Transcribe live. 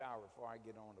I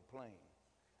get on the plane.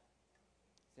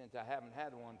 Since I haven't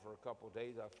had one for a couple of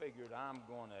days, I figured I'm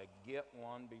going to get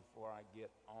one before I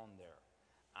get on there.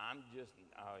 I'm just,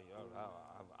 I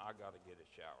got to get a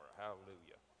shower.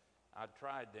 Hallelujah. I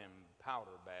tried them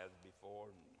powder baths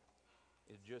before, and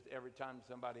it's just every time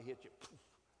somebody hits you, poof,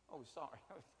 oh, sorry.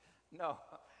 No,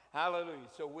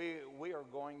 hallelujah. So we are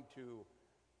going to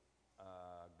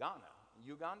Ghana,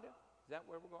 Uganda. Is that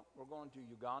where we're going? We're going to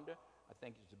Uganda. I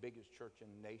think it's the biggest church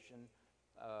in the nation.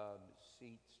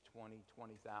 Seats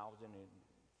 20,000 and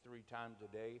 3 times a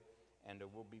day, and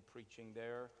we'll be preaching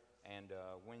there. And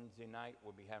Wednesday night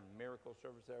we'll be having miracle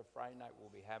service there. Friday night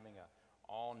we'll be having a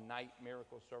all-night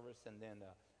miracle service, and then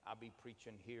I'll be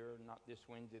preaching here, not this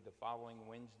Wednesday, the following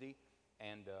Wednesday.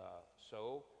 And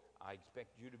so I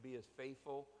expect you to be as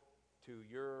faithful to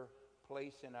your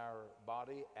place in our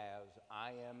body as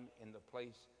I am in the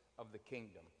place of the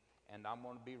kingdom. And I'm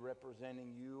going to be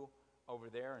representing you over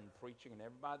there and preaching, and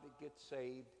everybody that gets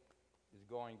saved is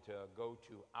going to go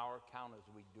to our account as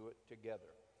we do it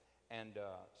together. And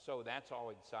so that's all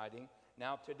exciting.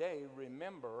 Now today,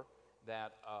 remember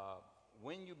that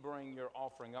when you bring your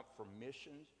offering up for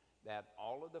missions, that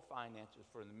all of the finances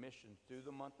for the missions through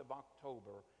the month of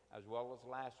October, as well as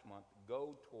last month,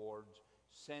 go towards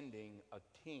sending a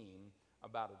team,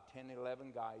 about 10,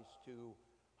 11 guys to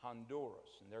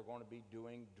Honduras. And they're going to be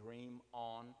doing Dream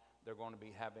On. They're going to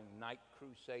be having night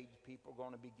crusades. People are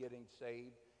going to be getting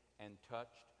saved and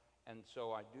touched. And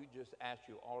so I do just ask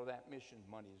you, all of that missions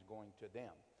money is going to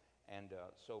them. And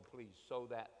so please sow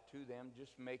that to them.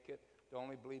 Just make it the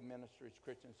Only Believe Ministries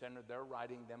Christian Center. They're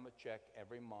writing them a check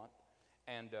every month.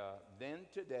 And then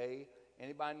today,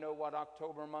 anybody know what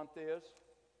October month is?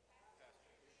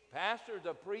 Pastor's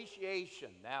Appreciation.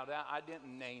 Now, that, I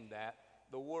didn't name that.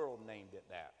 The world named it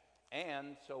that.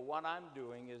 And so what I'm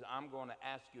doing is I'm going to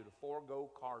ask you to forego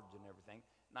cards and everything.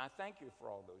 And I thank you for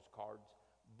all those cards.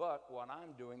 But what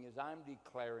I'm doing is I'm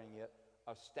declaring it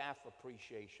a Staff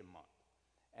Appreciation Month.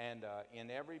 And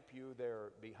in every pew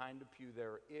there, behind the pew,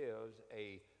 there is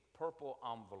a purple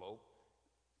envelope.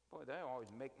 Boy, they always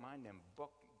make mine them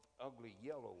ugly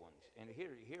yellow ones. And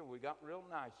here we got real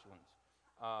nice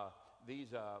ones. These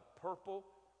purple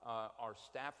are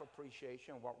Staff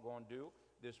Appreciation. What we're going to do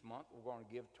this month, we're going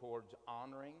to give towards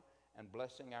honoring and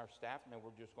blessing our staff, and then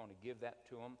we're just going to give that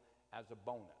to them as a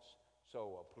bonus.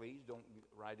 So please don't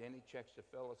write any checks to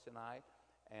Phyllis and I,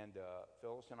 and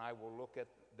Phyllis and I will look at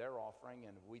their offering,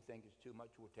 and if we think it's too much,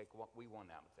 we'll take what we want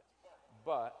out of it.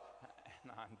 But,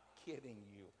 and I'm kidding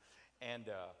you, and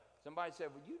somebody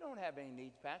said, well, you don't have any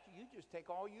needs, Pastor. You just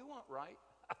take all you want, right?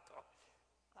 I thought,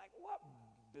 like, what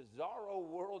bizarro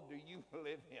world do you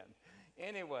live in?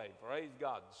 Anyway, praise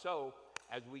God. So,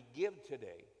 as we give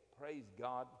today, praise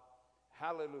God,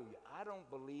 hallelujah. I don't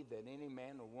believe that any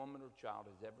man or woman or child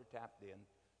has ever tapped in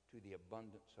to the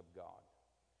abundance of God.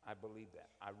 I believe that.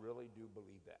 I really do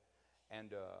believe that.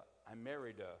 And I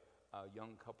married a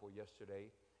young couple yesterday,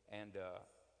 and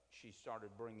she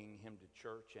started bringing him to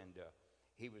church, and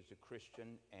he was a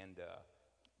Christian, and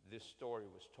this story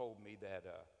was told me that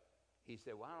he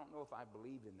said, well, I don't know if I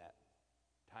believe in that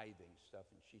tithing stuff.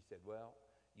 And she said, well,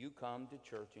 you come to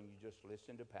church and you just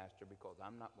listen to Pastor, because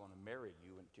I'm not going to marry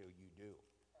you until you do.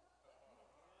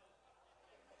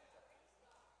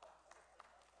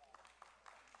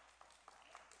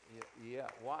 Yeah,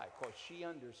 why? Because she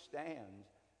understands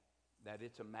that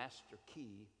it's a master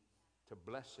key to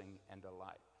blessing and to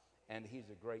life. And he's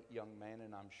a great young man,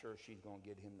 and I'm sure she's going to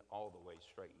get him all the way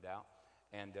straightened out.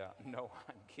 And no,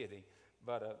 I'm kidding.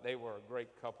 But they were a great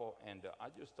couple, and I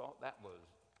just thought that was,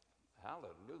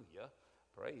 hallelujah,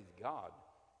 praise God.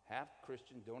 Half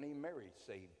Christians don't even marry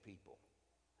saved people.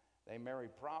 They marry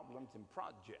problems and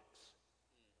projects.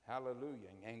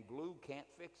 Hallelujah. And glue can't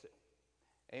fix it.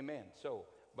 Amen. So,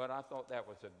 but I thought that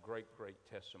was a great, great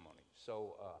testimony.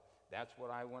 So that's what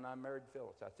when I married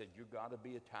Phyllis, I said, you got to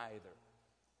be a tither.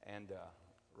 And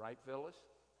right, Phyllis?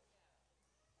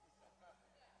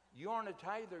 You aren't a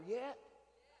tither yet?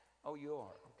 Oh, you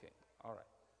are. Okay. All right.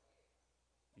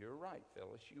 You're right,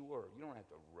 Phyllis. You were. You don't have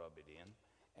to rub it in.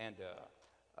 And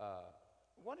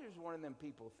what is one of them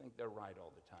people think they're right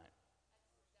all the time?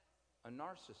 A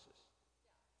narcissist.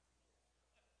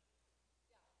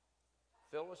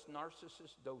 Phyllis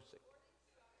Narcissus Dosick.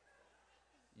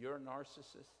 You're a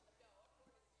narcissist?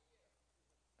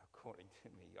 According to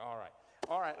me. All right.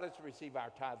 All right, let's receive our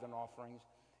tithe and offerings.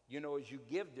 You know, as you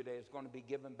give today, it's going to be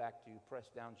given back to you,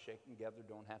 pressed down, shaken together.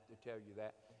 Don't have to tell you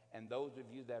that. And those of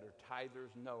you that are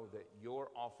tithers know that your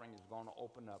offering is going to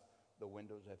open up the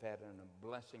windows of heaven, and a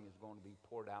blessing is going to be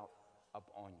poured out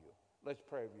upon you. Let's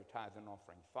pray over your tithe and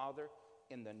offering. Father,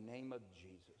 in the name of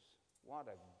Jesus, What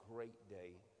a great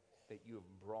day that you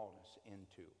have brought us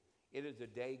into. It is a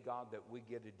day, God, that we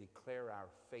get to declare our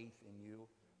faith in you,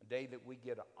 a day that we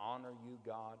get to honor you,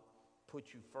 God,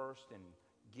 put you first and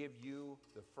give you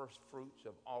the first fruits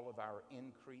of all of our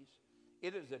increase.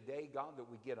 It is a day, God, that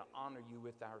we get to honor you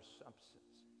with our substance.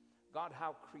 God,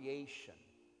 how creation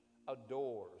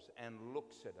adores and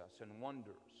looks at us and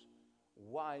wonders,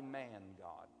 why man,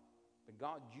 God? But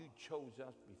God, you chose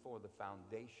us before the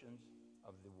foundations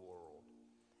of the world.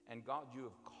 And God, you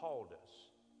have called us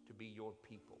to be your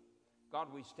people.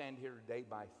 God, we stand here today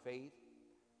by faith.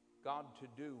 God, to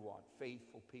do what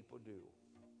faithful people do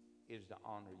is to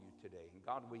honor you today. And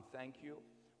God, we thank you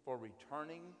for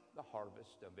returning the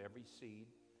harvest of every seed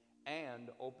and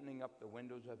opening up the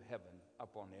windows of heaven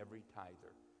upon every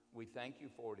tither. We thank you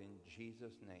for it in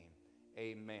Jesus' name.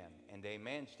 Amen and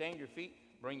amen. Stand your feet.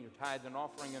 Bring your tithe and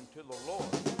offering unto the Lord.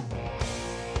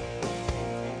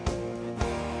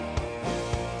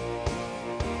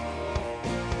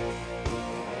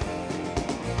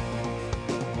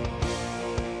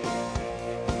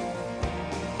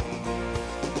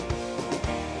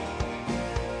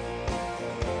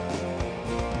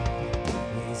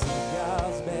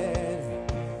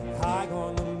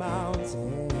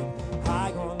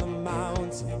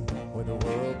 Where the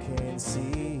world can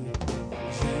see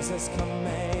Jesus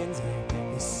commands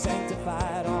his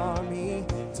sanctified army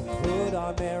to put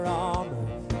on their armor,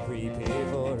 prepare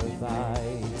for a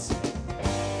fight.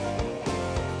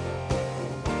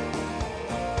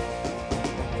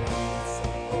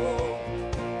 Oh,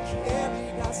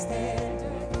 carrying our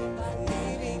standard,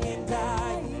 living and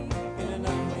dying in an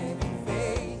unending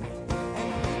faith,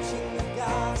 and preaching the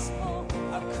gospel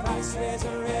of Christ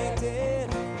resurrected.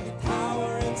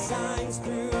 Signs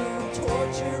through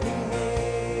torture and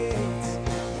hate.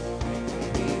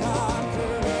 We are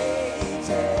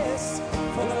courageous,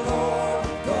 for the Lord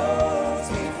goes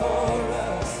before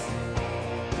us,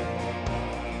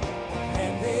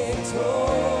 and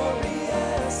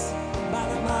victorious by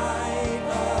the might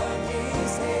of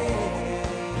his hand.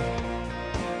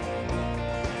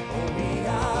 We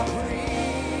are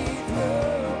free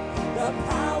through the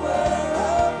power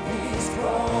of his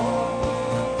cross.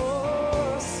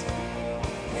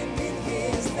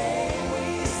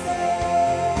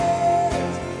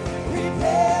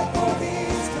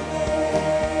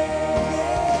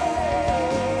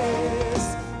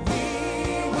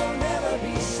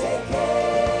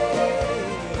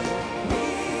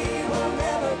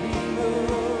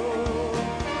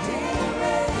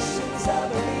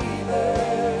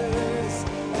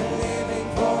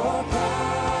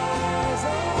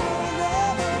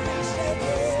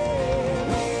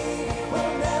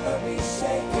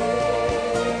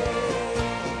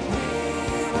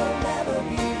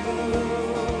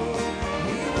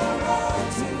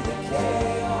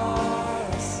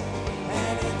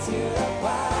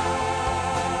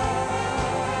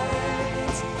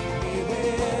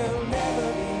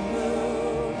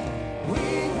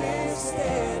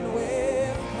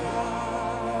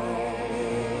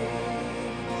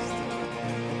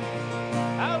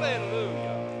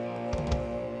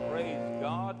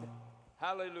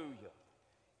 Hallelujah.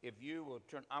 If you will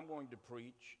turn, I'm going to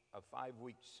preach a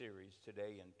 5-week series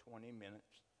today in 20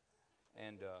 minutes.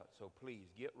 And so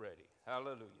please get ready.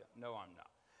 Hallelujah. No, I'm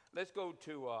not. Let's go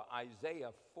to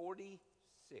Isaiah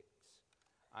 46.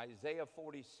 Isaiah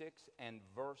 46 and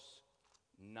verse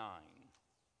 9.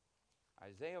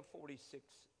 Isaiah 46,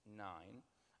 9.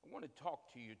 I want to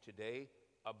talk to you today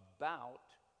about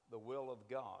the will of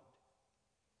God.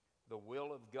 The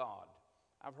will of God.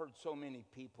 I've heard so many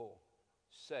people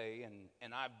say,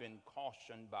 and I've been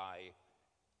cautioned by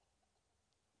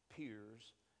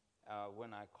peers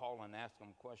when I call and ask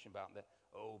them a question about that.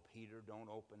 Oh, Peter, don't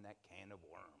open that can of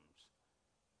worms.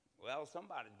 Well,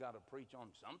 somebody's got to preach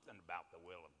on something about the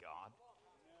will of God.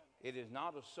 It is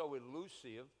not so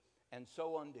elusive and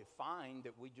so undefined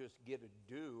that we just get to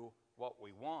do what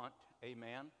we want,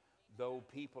 amen, though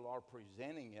people are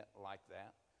presenting it like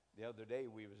that. The other day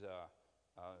we was a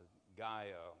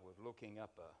guy was looking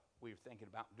up we were thinking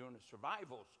about doing a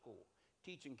survival school,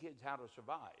 teaching kids how to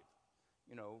survive,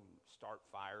 you know, start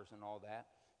fires and all that.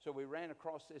 So we ran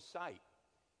across this site,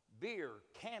 beer,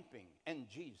 camping, and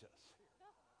Jesus.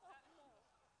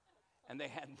 And they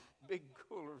had big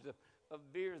coolers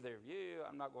of beer there. Yeah,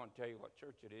 I'm not going to tell you what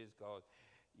church it is because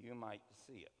you might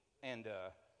see it. And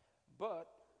but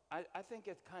I think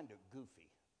it's kind of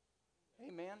goofy.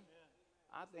 Amen?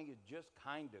 I think it's just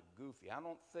kind of goofy. I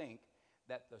don't think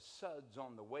that the suds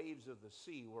on the waves of the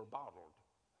sea were bottled.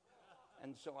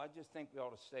 And so I just think we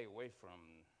ought to stay away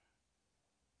from,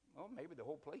 well, maybe the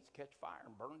whole place catch fire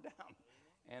and burn down.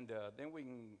 And then we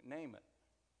can name it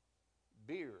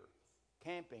beer,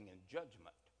 camping, and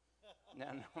judgment.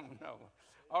 No.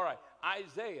 All right,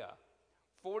 Isaiah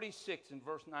 46 and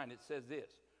verse 9, it says this.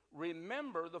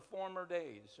 Remember the former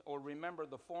days, or remember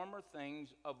the former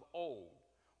things of old,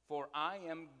 for I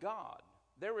am God.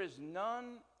 There is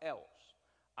none else.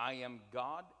 I am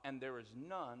God, and there is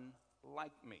none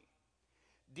like me.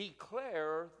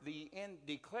 Declaring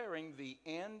the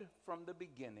end from the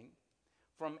beginning,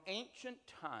 from ancient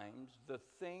times, the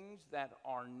things that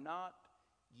are not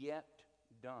yet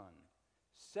done,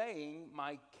 saying,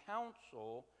 my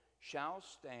counsel shall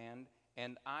stand,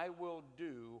 and I will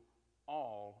do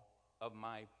all of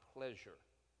my pleasure.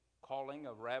 Calling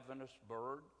a ravenous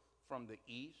bird from the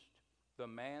east, the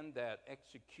man that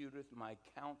executeth my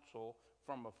counsel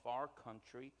from a far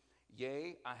country.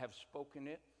 Yea, I have spoken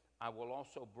it, I will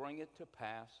also bring it to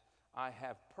pass. I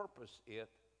have purposed it,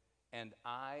 and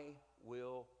I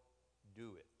will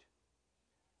do it.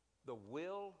 The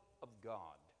will of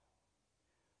God.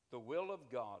 The will of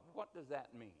God. What does that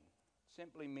mean?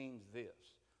 Simply means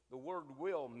this. The word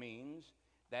will means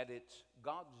that it's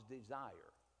God's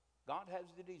desire. God has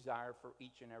the desire for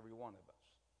each and every one of us.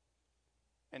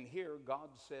 And here God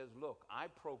says, look, I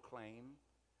proclaim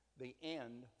the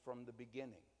end from the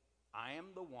beginning. I am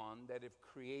the one that have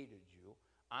created you.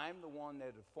 I'm the one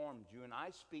that have formed you. And I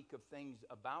speak of things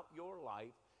about your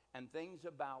life and things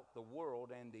about the world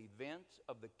and the events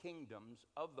of the kingdoms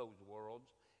of those worlds.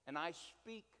 And I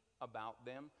speak about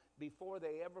them before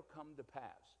they ever come to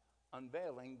pass,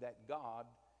 unveiling that God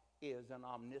is an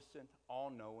omniscient,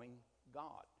 all-knowing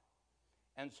God.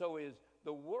 And so is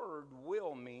the word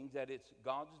will means that it's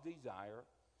God's desire,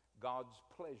 God's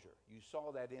pleasure. You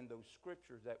saw that in those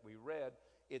scriptures that we read.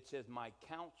 It says, my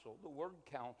counsel. The word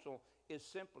counsel is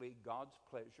simply God's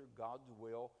pleasure, God's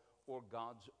will, or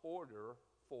God's order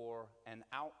for an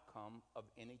outcome of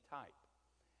any type.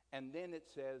 And then it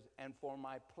says, and for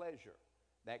my pleasure.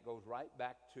 That goes right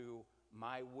back to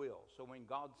my will. So when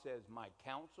God says my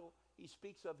counsel, he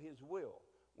speaks of his will.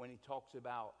 When he talks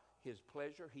about his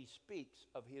pleasure, he speaks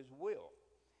of his will.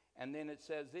 And then it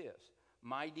says this,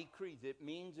 my decrees. It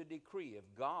means a decree. If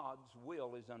God's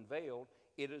will is unveiled,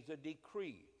 it is a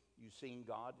decree. You've seen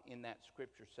God in that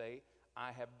scripture say,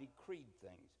 I have decreed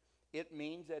things. It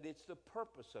means that it's the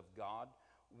purpose of God,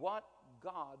 what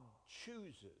God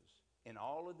chooses in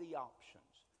all of the options.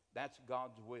 That's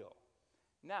God's will.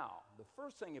 Now, the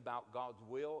first thing about God's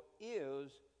will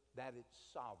is that it's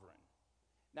sovereign.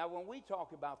 Now, when we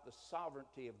talk about the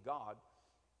sovereignty of God,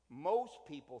 most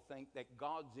people think that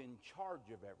God's in charge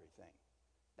of everything.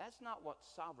 That's not what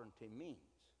sovereignty means.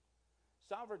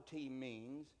 Sovereignty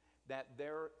means that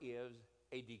there is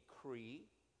a decree,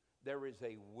 there is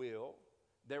a will,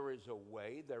 there is a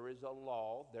way, there is a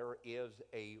law, there is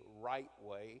a right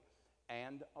way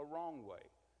and a wrong way.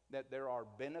 That there are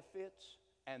benefits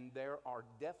and there are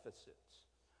deficits.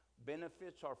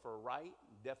 Benefits are for right,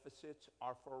 deficits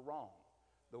are for wrong.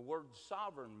 The word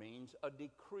sovereign means a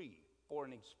decree or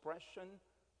an expression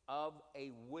of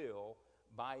a will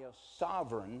by a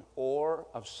sovereign or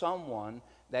of someone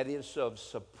that is of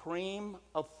supreme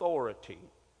authority,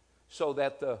 so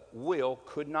that the will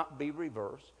could not be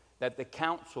reversed, that the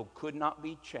counsel could not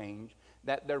be changed,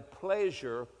 that their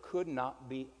pleasure could not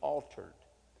be altered.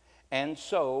 And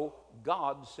so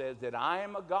God says that I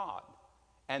am a God,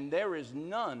 and there is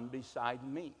none beside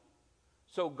me.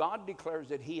 So God declares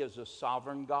that he is a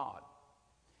sovereign God.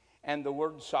 And the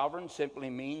word sovereign simply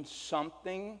means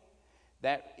something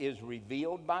that is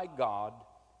revealed by God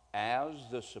as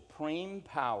the supreme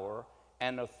power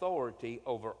and authority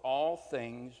over all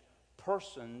things,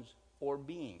 persons, or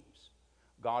beings.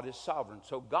 God is sovereign.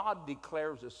 So God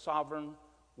declares a sovereign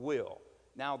will.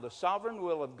 Now, the sovereign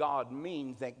will of God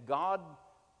means that God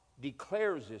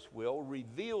declares this will,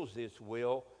 reveals this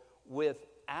will,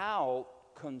 without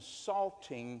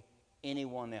consulting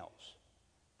anyone else.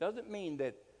 Doesn't mean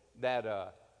that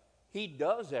he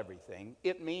does everything.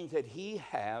 It means that he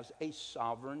has a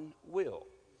sovereign will.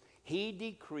 He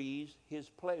decrees his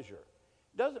pleasure.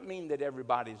 Doesn't mean that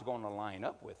everybody's going to line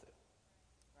up with it.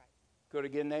 Right. Could I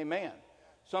get an amen?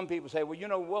 Some people say,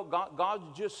 well,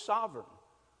 God's just sovereign.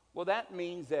 Well, that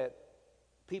means that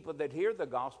people that hear the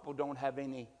gospel don't have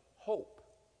any hope.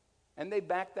 And they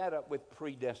back that up with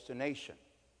predestination.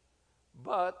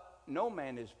 But no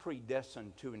man is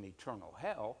predestined to an eternal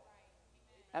hell.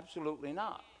 Absolutely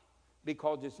not.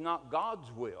 Because it's not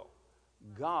God's will.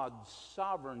 God's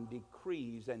sovereign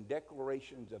decrees and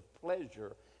declarations of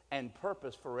pleasure and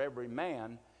purpose for every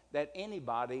man that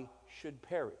anybody should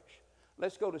perish.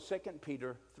 Let's go to 2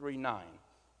 Peter 3:9,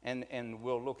 and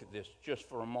we'll look at this just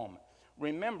for a moment.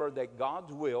 Remember that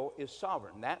God's will is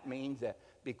sovereign. That means that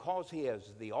because he has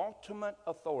the ultimate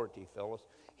authority, Phyllis,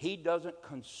 he doesn't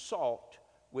consult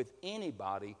with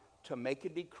anybody to make a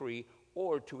decree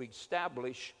or to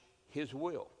establish his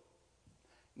will.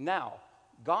 Now,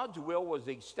 God's will was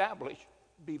established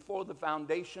before the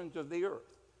foundations of the earth.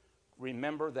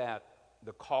 Remember that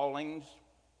the callings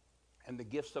and the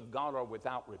gifts of God are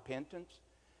without repentance.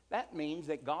 That means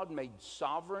that God made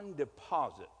sovereign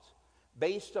deposits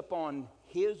based upon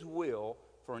his will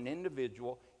for an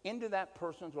individual into that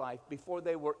person's life before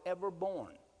they were ever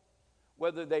born.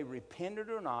 Whether they repented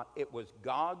or not, it was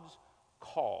God's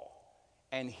call.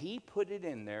 And he put it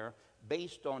in there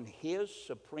based on his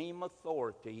supreme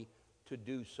authority to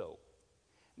do so.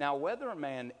 Now, whether a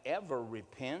man ever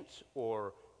repents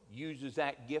or uses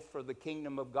that gift for the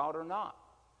kingdom of God or not,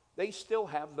 they still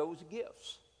have those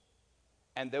gifts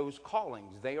and those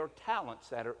callings. They are talents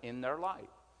that are in their life.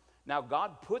 Now,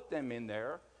 God put them in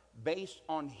there based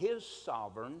on his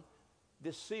sovereign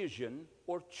decision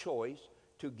or choice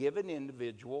to give an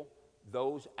individual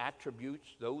those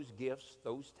attributes, those gifts,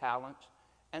 those talents,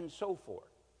 and so forth.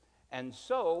 And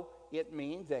so it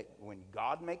means that when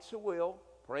God makes a will,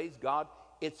 praise God,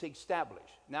 it's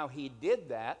established. Now, he did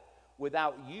that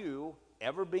without you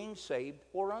ever being saved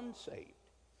or unsaved.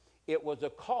 It was a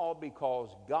call because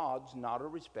God's not a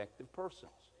respecter of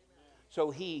persons. So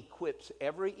he equips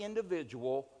every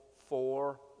individual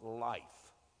for life.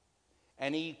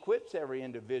 And he equips every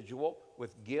individual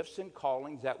with gifts and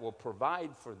callings that will provide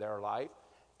for their life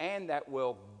and that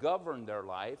will govern their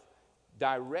life,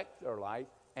 direct their life,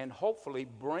 and hopefully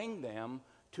bring them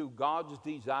to God's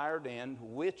desired end,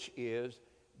 which is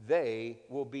they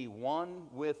will be one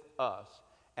with us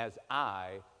as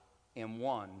I am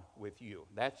one with you.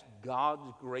 That's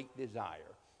God's great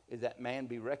desire, is that man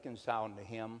be reconciled to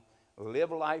him,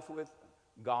 live life with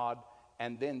God,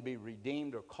 and then be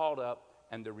redeemed or caught up,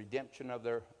 and the redemption of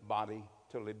their body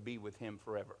to be with him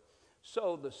forever.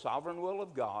 So the sovereign will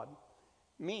of God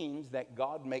means that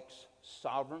God makes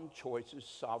sovereign choices,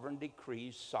 sovereign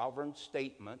decrees, sovereign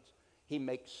statements. He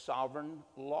makes sovereign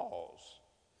laws.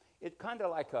 It's kind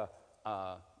of like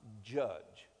a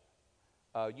judge.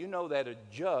 You know that a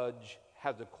judge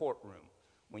has a courtroom.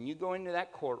 When you go into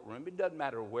that courtroom, it doesn't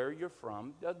matter where you're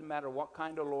from, it doesn't matter what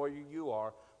kind of lawyer you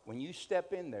are. When you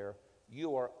step in there,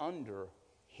 you are under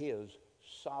his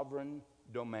sovereign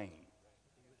domain.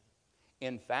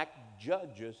 In fact,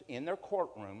 judges in their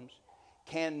courtrooms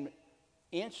can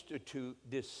institute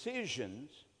decisions,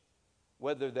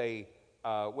 whether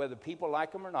people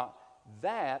like them or not,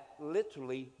 that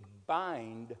literally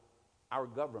bind our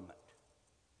government.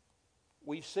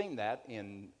 We've seen that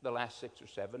in the last 6 or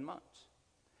 7 months.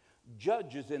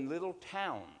 Judges in little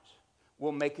towns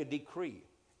will make a decree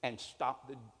and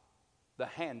stop the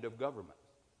hand of government.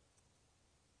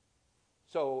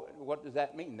 So what does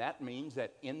that mean? That means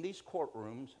that in these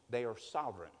courtrooms, they are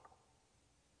sovereign.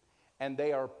 And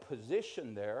they are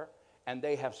positioned there, and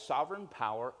they have sovereign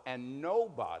power, and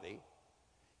nobody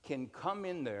can come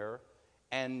in there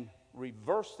and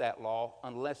reverse that law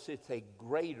unless it's a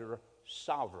greater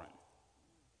sovereign,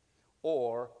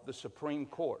 or the Supreme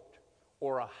Court,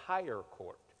 or a higher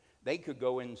court. They could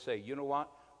go in and say, you know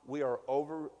what? We are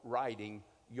overriding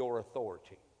your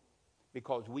authority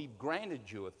because we've granted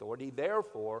you authority,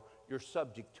 therefore you're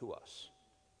subject to us.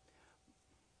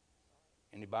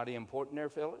 Anybody important there,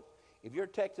 Phyllis? If you're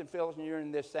texting Phyllis and you're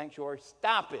in this sanctuary,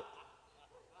 stop it.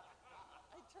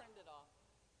 I turned it off.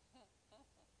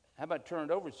 How about turn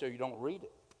it over so you don't read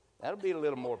it? That'll be a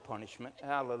little more punishment.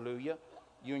 Hallelujah.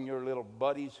 You and your little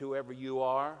buddies, whoever you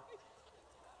are. It's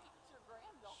your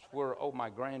granddaughter. My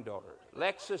granddaughter.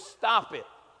 Lexus, stop it.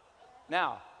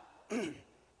 Now,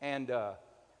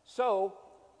 so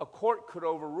a court could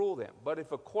overrule them. But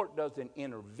if a court doesn't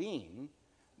intervene,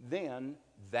 then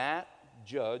that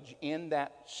judge in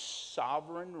that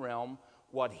sovereign realm,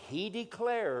 what he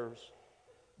declares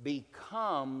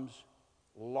becomes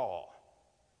law.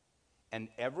 And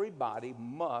everybody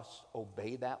must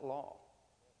obey that law.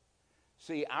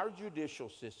 See, our judicial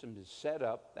system is set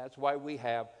up. That's why we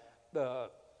have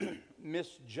the Miss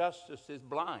Justice is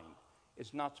blind.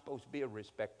 It's not supposed to be a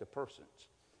respect of persons.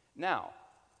 Now,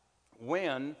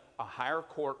 when a higher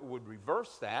court would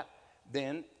reverse that,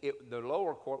 then the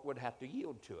lower court would have to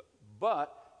yield to it.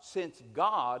 But since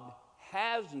God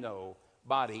has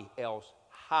nobody else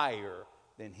higher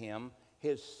than him,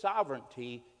 his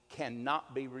sovereignty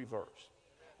cannot be reversed.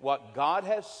 What God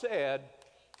has said,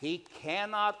 he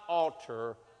cannot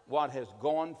alter what has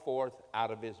gone forth out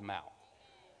of his mouth.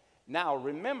 Now,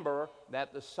 remember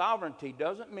that the sovereignty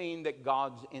doesn't mean that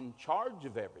God's in charge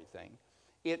of everything.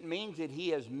 It means that he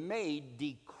has made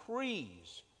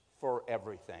decrees for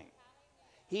everything.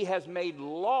 He has made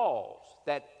laws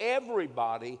that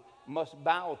everybody must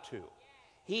bow to.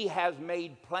 He has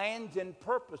made plans and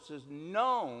purposes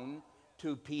known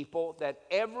to people that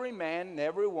every man and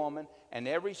every woman and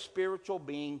every spiritual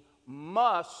being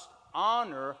must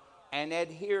honor and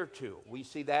adhere to. We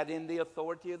see that in the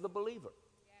authority of the believer.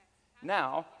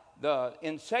 Now,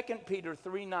 in 2 Peter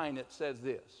 3:9 it says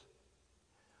this: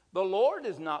 "The Lord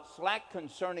is not slack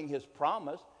concerning his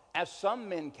promise, as some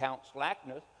men count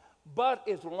slackness, but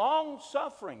is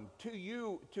long-suffering to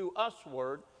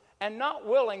usward, and not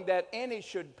willing that any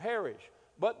should perish,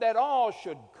 but that all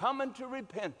should come unto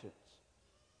repentance."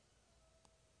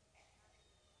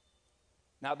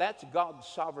 Now that's God's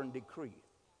sovereign decree.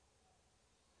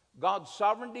 God's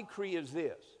sovereign decree is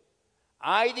this: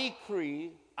 I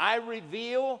decree, I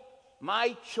reveal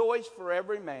my choice for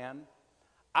every man.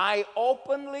 I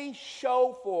openly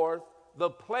show forth the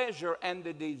pleasure and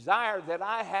the desire that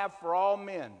I have for all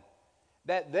men,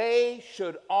 that they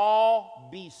should all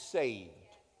be saved.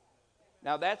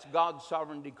 Now that's God's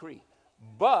sovereign decree.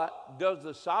 But does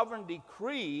the sovereign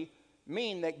decree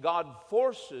mean that God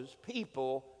forces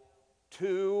people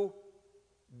to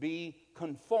be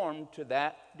conformed to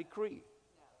that decree?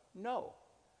 No.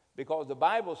 Because the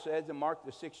Bible says in Mark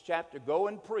the 6th chapter, "Go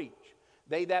and preach.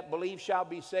 They that believe shall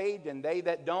be saved, and they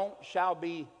that don't shall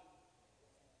be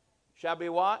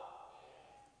what?"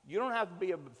 You don't have to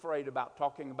be afraid about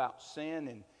talking about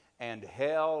sin and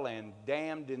hell and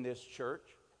damned in this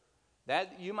church.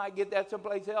 That you might get that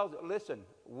someplace else. Listen,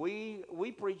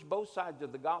 we preach both sides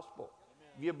of the gospel.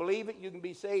 If you believe it, you can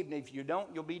be saved, and if you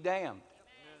don't, you'll be damned.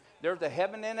 There's a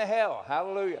heaven and a hell.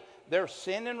 Hallelujah. There's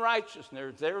sin and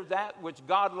righteousness. There's that which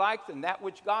God likes and that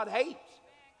which God hates.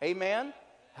 Amen.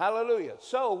 Hallelujah.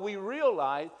 So we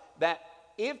realize that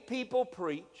if people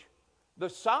preach, the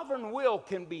sovereign will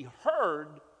can be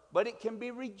heard, but it can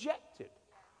be rejected.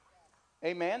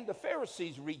 Amen. The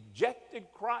Pharisees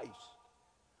rejected Christ.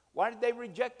 Why did they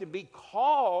reject him?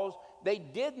 Because they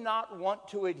did not want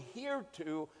to adhere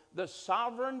to the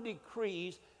sovereign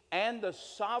decrees and the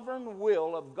sovereign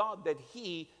will of God that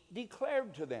he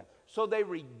declared to them. So they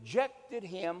rejected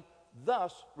him,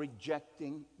 thus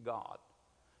rejecting God.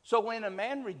 So when a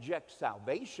man rejects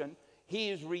salvation, he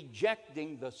is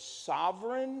rejecting the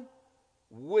sovereign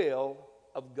will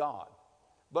of God.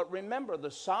 But remember,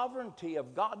 the sovereignty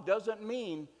of God doesn't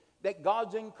mean that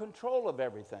God's in control of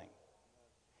everything.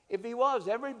 If he was,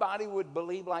 everybody would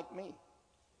believe like me.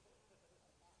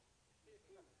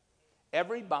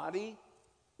 Everybody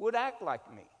would act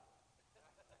like me.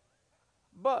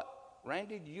 But,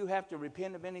 Randy, do you have to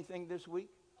repent of anything this week?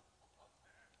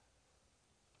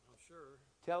 I'm sure.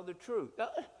 Tell the truth.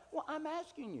 Well, I'm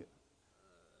asking you.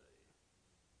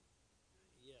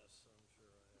 Yes,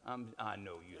 I'm sure I have. I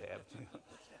know you have to.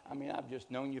 I mean, I've just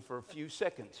known you for a few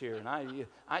seconds here, and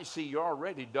I see you're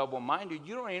already double-minded.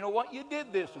 You don't even know what you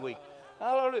did this week.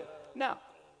 Hallelujah. Now,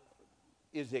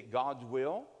 is it God's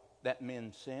will that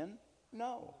men sin?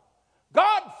 No.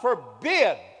 God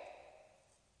forbid.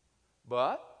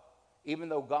 But even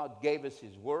though God gave us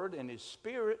his word and his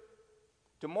spirit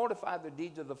to mortify the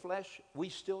deeds of the flesh, we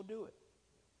still do it.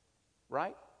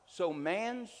 Right? So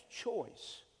man's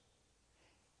choice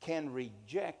can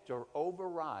reject or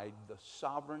override the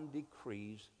sovereign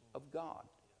decrees of God.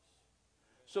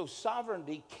 So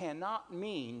sovereignty cannot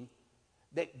mean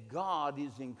that God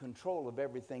is in control of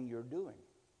everything you're doing.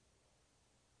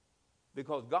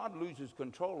 Because God loses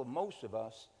control of most of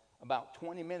us about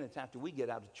 20 minutes after we get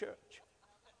out of church.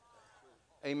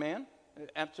 Amen?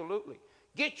 Absolutely.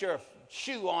 Get your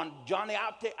shoe on, Johnny.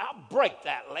 I'll break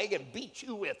that leg and beat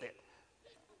you with it.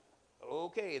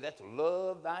 Okay, that's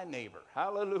love thy neighbor.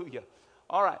 Hallelujah.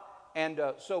 All right. And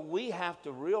so we have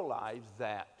to realize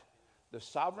that the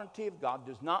sovereignty of God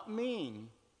does not mean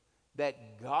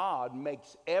that God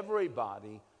makes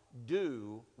everybody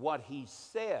do what he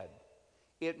said.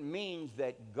 It means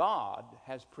that God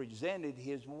has presented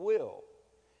his will.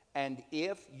 And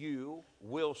if you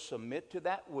will submit to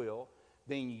that will,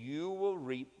 then you will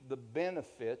reap the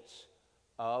benefits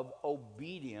of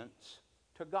obedience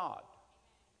to God.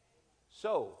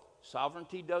 So,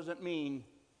 sovereignty doesn't mean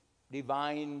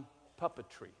divine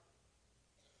puppetry.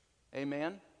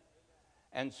 Amen?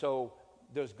 And so,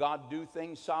 does God do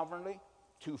things sovereignly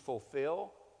to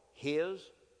fulfill his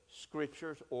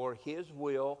scriptures or his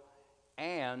will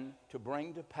and to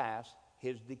bring to pass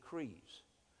his decrees?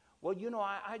 Well, you know,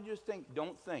 I just think,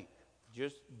 don't think,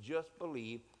 just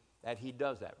believe that he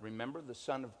does that. Remember the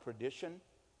son of perdition,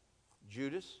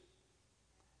 Judas?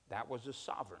 That was a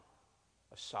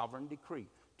sovereign decree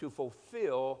to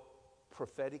fulfill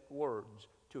prophetic words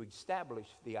to establish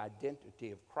the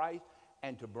identity of Christ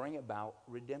and to bring about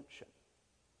redemption.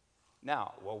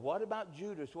 Now, well, what about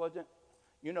Judas? Wasn't,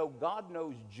 you know, God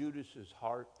knows Judas's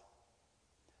heart.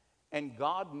 And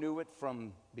God knew it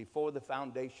from before the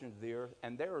foundation of the earth.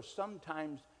 And there are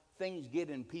sometimes things get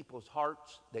in people's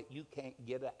hearts that you can't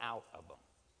get out of them.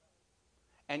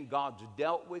 And God's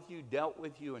dealt with you,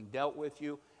 and dealt with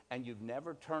you, and you've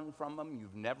never turned from them.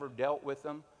 You've never dealt with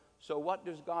them. So what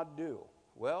does God do?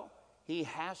 Well, he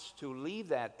has to leave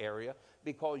that area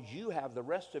because you have the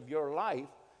rest of your life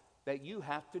that you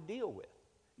have to deal with.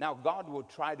 Now, God will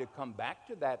try to come back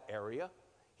to that area.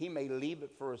 He may leave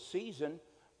it for a season,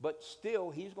 but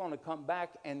still, he's going to come back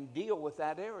and deal with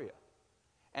that area.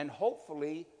 And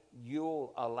hopefully,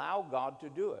 you'll allow God to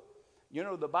do it. You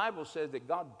know, the Bible says that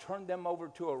God turned them over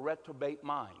to a reprobate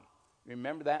mind.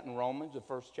 Remember that in Romans, the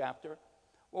first chapter?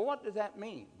 Well, what does that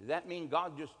mean? Does that mean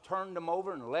God just turned them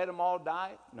over and let them all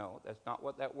die? No, that's not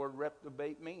what that word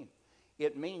reprobate means.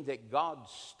 It means that God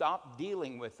stopped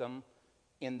dealing with them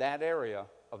in that area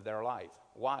of their life.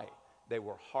 Why? They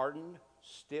were hardened,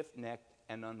 stiff-necked,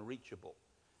 and unreachable.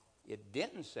 It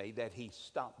didn't say that he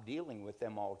stopped dealing with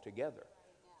them altogether.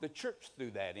 The church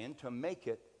threw that in to make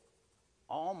it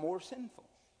all more sinful.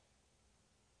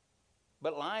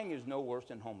 But lying is no worse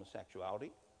than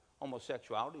homosexuality.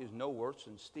 Homosexuality is no worse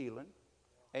than stealing.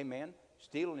 Amen.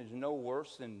 Stealing is no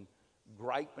worse than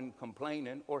griping,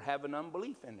 complaining, or having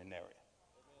unbelief in an area.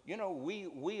 You know,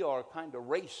 we are kind of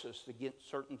racist against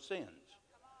certain sins.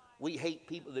 We hate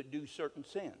people that do certain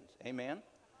sins. Amen.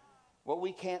 Well,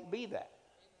 we can't be that.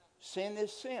 Sin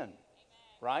is sin,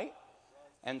 right?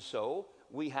 And so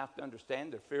we have to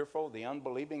understand the fearful, the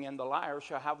unbelieving, and the liar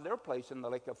shall have their place in the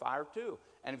lake of fire too.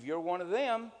 And if you're one of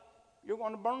them, you're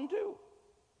going to burn too.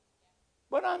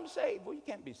 But I'm saved. Well, you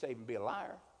can't be saved and be a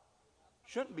liar.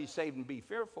 Shouldn't be saved and be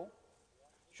fearful.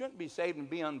 Shouldn't be saved and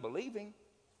be unbelieving.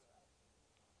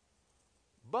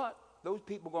 But those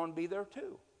people are going to be there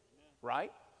too,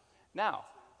 right? Now,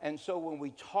 and so when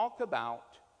we talk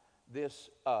about this,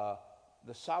 the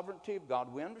sovereignty of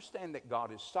God, we understand that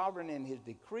God is sovereign in his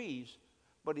decrees,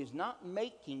 but he's not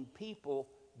making people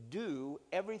do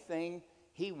everything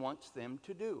he wants them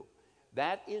to do.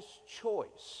 That is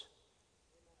choice.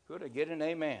 Could I get an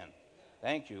amen?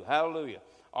 Thank you. Hallelujah.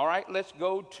 All right, let's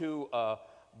go to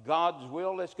God's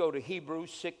will. Let's go to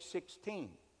Hebrews 6:16.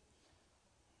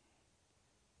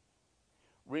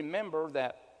 Remember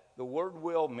that the word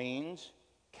will means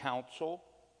counsel,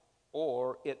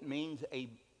 or it means a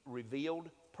revealed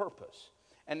purpose.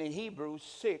 And in Hebrews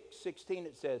 6:16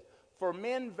 it says, "For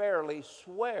men verily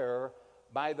swear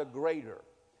by the greater,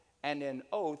 and an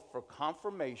oath for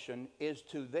confirmation is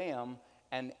to them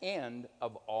an end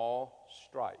of all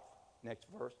strife." Next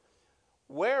verse.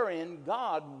 "Wherein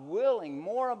God, willing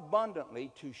more abundantly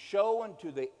to show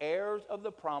unto the heirs of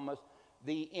the promise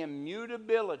the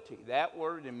immutability," that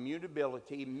word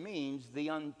immutability means the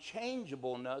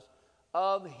unchangeableness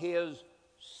of his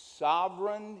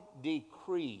sovereign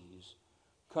decrees,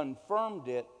 confirmed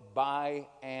it by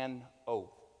an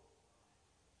oath.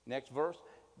 Next verse.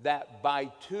 "That by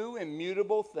two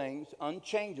immutable things,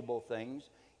 unchangeable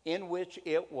things, in which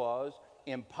it was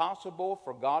impossible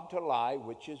for God to lie,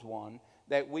 which is one,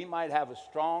 that we might have a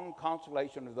strong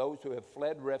consolation of those who have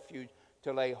fled refuge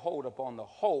to lay hold upon the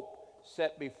hope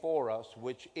set before us,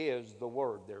 which is the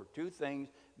word." There are two things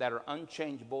that are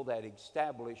unchangeable that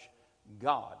establish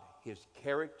God, his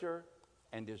character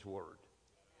and his word.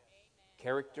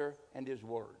 Character and his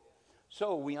word.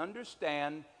 So we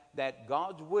understand that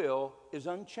God's will is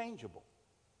unchangeable.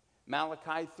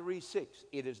 Malachi 3:6,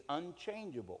 it is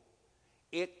unchangeable.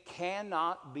 It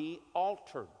cannot be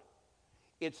altered.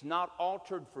 It's not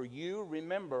altered for you.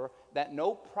 Remember that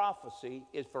no prophecy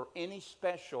is for any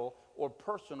special or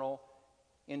personal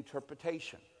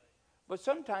interpretation. But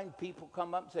sometimes people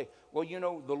come up and say, "Well, you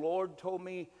know, the Lord told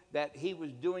me that he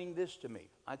was doing this to me."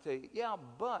 I say, "Yeah,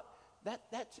 but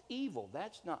that's evil.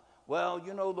 That's not." "Well,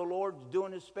 you know, the Lord's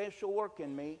doing a special work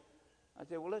in me." I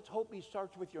say, "Well, let's hope he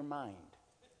starts with your mind."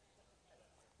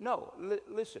 No,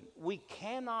 listen, we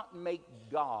cannot make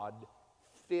God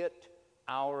fit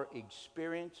our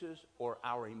experiences or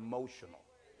our emotional.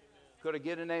 Could I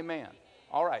get an amen?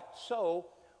 All right,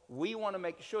 so we want to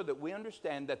make sure that we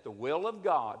understand that the will of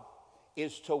God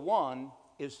is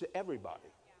to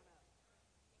everybody.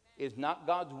 It's not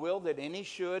God's will that any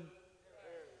should,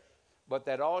 but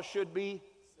that all should be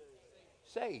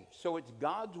saved. So it's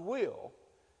God's will,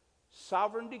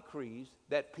 sovereign decrees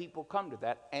that people come to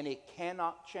that, and it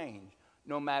cannot change.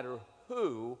 No matter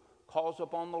who calls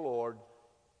upon the Lord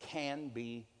can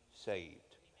be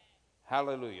saved.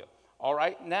 Hallelujah. All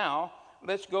right, now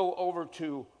let's go over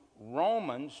to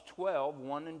Romans 12,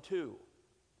 1 and 2.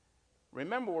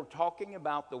 Remember, we're talking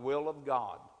about the will of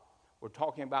God. We're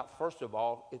talking about, first of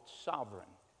all, it's sovereign.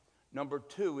 Number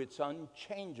two, it's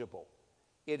unchangeable.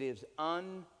 It is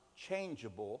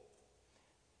unchangeable.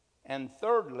 And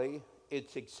thirdly,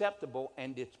 it's acceptable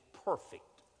and it's perfect.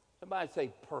 Somebody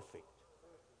say perfect.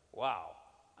 Wow.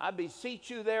 I beseech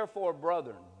you, therefore,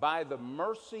 brethren, by the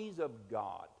mercies of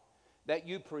God, that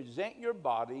you present your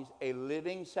bodies a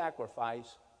living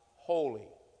sacrifice, holy.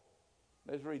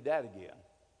 Let's read that again.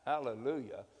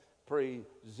 Hallelujah.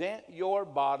 Present your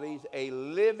bodies a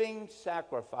living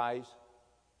sacrifice,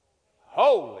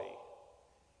 holy,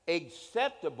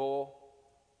 acceptable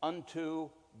unto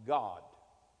God.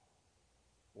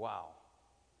 Wow.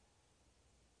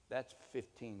 That's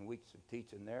 15 weeks of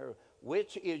teaching there.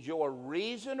 Which is your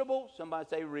reasonable, somebody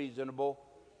say reasonable,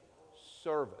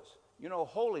 service. You know,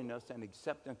 holiness and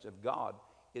acceptance of God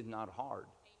is not hard.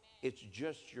 Amen. It's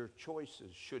just your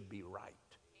choices should be right.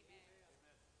 Amen.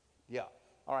 Yeah.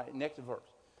 All right, next verse.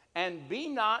 And be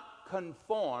not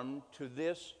conformed to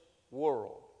this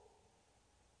world,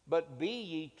 but be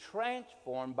ye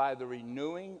transformed by the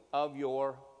renewing of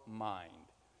your mind,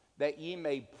 that ye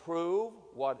may prove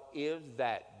what is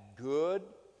that good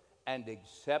and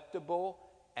acceptable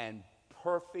and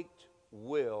perfect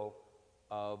will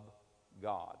of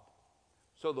God.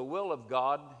 So the will of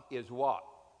God is what?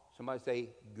 Somebody say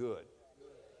good.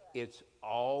 It's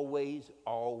always,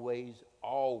 always,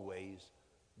 always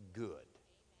good.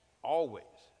 Always.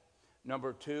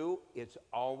 Number two, it's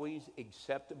always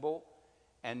acceptable.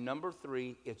 And number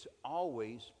three, it's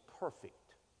always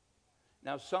perfect.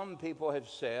 Now, some people have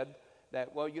said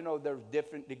that, well, you know, there's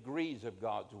different degrees of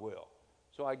God's will.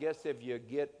 So I guess if you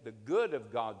get the good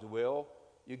of God's will,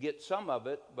 you get some of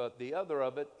it, but the other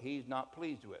of it, he's not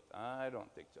pleased with. I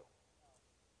don't think so.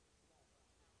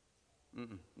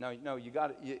 No, you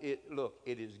got it. Look,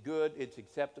 it is good, it's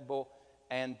acceptable,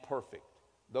 and perfect.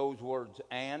 Those words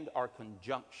 "and" are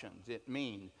conjunctions. It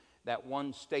means that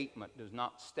one statement does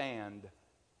not stand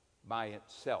by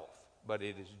itself, but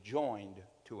it is joined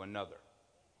to another.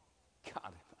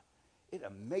 God, it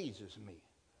amazes me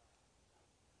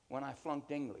when I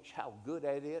flunked English how good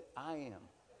at it I am.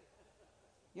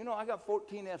 You know, I got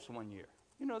 14 F's one year.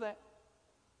 You know that?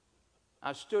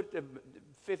 I stood at the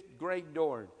 5th grade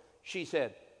door. She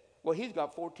said, well, he's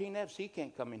got 14 F's. He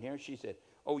can't come in here. She said,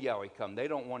 oh, yeah, he come. They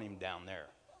don't want him down there.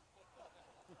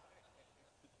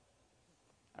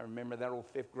 I remember that old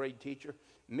 5th grade teacher,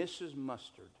 Mrs.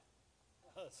 Mustard,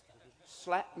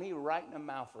 slapped me right in the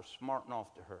mouth for smarting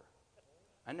off to her.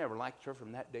 I never liked her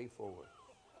from that day forward.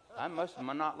 I must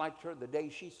have not liked her the day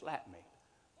she slapped me.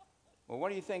 Well, what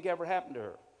do you think ever happened to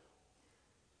her?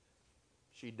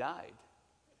 She died.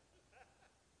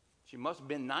 She must have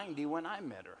been 90 when I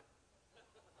met her.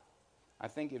 I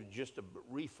think it was just a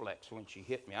reflex when she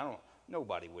hit me.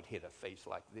 Nobody would hit a face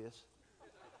like this.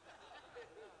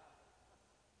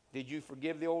 Did you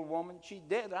forgive the old woman? She's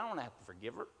dead. I don't have to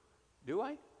forgive her. Do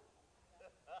I?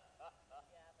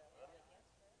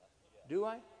 Do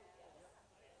I?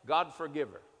 God forgive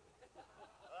her.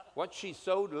 What she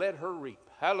sowed, let her reap.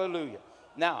 Hallelujah.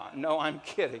 Now, no, I'm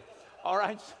kidding. All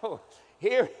right, so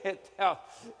here it tells,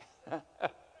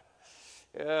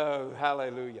 oh,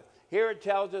 hallelujah. Here it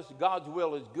tells us God's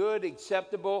will is good,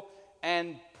 acceptable,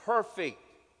 and perfect.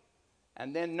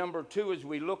 And then number two, as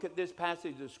we look at this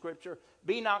passage of Scripture,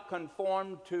 be not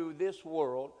conformed to this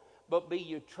world, but be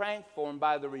ye transformed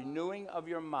by the renewing of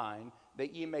your mind,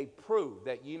 that ye may prove.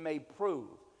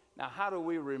 Now, how do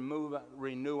we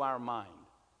renew our mind?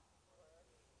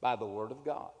 By the Word of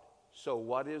God. So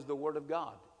what is the Word of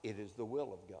God? It is the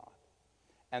will of God.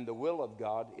 And the will of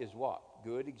God is what?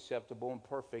 Good, acceptable, and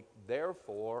perfect.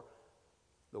 Therefore,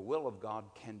 the will of God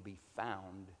can be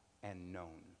found and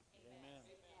known. Amen.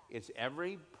 It's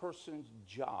every person's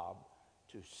job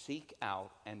to seek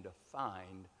out and to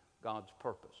find God's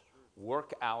purpose.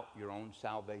 Work out your own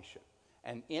salvation.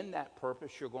 And in that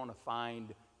purpose, you're going to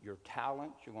find your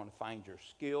talents, you're going to find your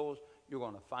skills, you're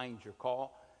going to find your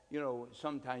call. You know,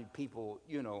 sometimes people,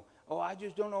 oh, I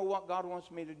just don't know what God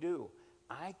wants me to do.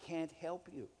 I can't help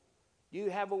you. Do you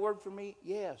have a word for me?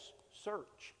 Yes.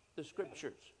 Search the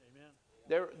Scriptures.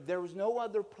 Amen. There is no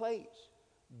other place.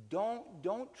 Don't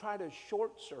try to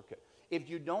short circuit. If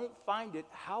you don't find it,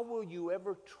 how will you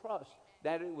ever trust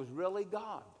that it was really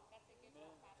God?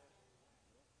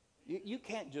 You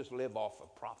can't just live off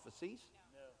of prophecies.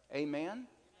 No. Amen?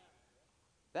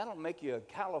 That'll make you a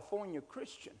California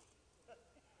Christian.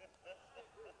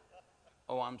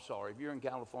 Oh, I'm sorry. If you're in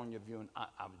California viewing,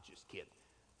 I was just kidding.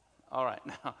 All right.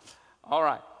 Now, all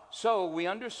right. So we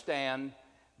understand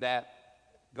that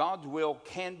God's will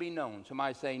can be known.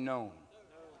 Somebody say known.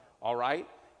 All right?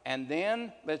 And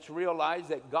then let's realize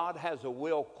that God has a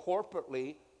will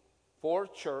corporately for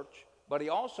church, but he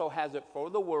also has it for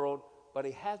the world, but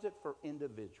he has it for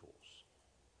individuals.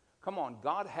 Come on,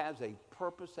 God has a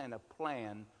purpose and a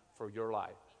plan for your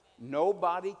life.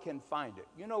 Nobody can find it.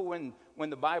 You know, when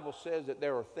the Bible says that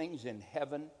there are things in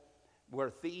heaven where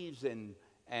thieves and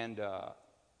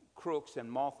crooks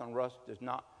and moth and rust does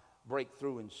not break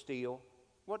through and steal,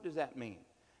 what does that mean?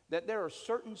 That there are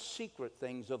certain secret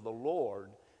things of the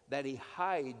Lord that he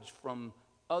hides from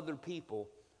other people,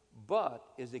 but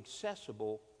is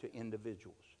accessible to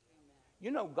individuals. You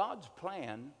know, God's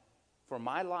plan for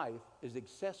my life is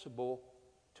accessible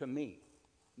to me,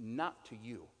 not to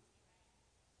you.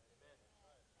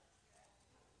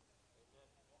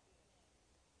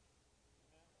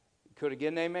 Could I get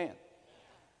an amen?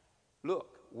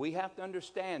 Look, we have to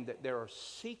understand that there are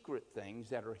secret things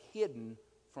that are hidden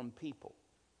from people.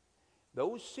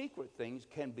 Those secret things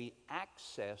can be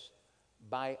accessed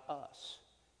by us.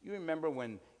 You remember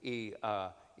when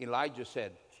Elijah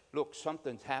said, look,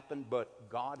 something's happened, but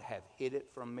God hath hid it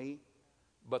from me.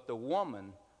 But the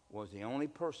woman was the only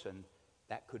person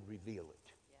that could reveal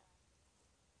it. Yeah.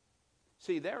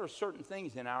 See, there are certain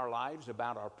things in our lives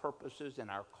about our purposes and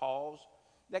our calls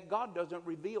that God doesn't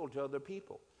reveal to other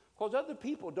people. Because other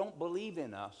people don't believe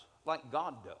in us like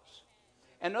God does.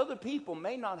 And other people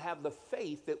may not have the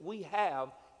faith that we have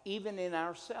even in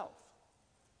ourselves.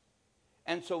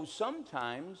 And so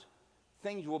sometimes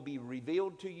things will be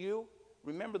revealed to you.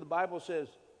 Remember, the Bible says,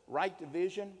 write the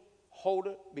vision, hold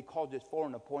it because it's for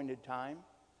an appointed time.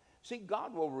 See,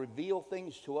 God will reveal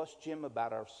things to us, Jim,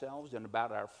 about ourselves and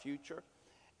about our future.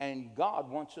 And God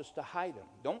wants us to hide them.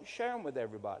 Don't share them with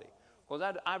everybody.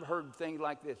 Because I've heard things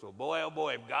like this. Well, boy, oh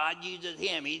boy, if God uses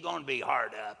him, he's going to be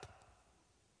hard up.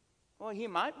 Well, he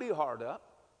might be hard up.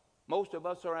 Most of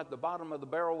us are at the bottom of the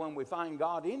barrel when we find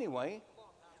God anyway.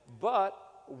 But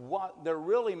what they're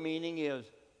really meaning is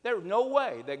there's no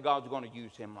way that God's going to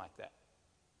use him like that.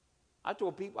 I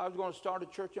told people I was going to start a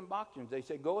church in Bachkins. They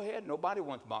said, go ahead. Nobody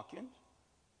wants Bachkins.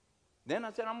 Then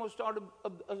I said, I'm going to start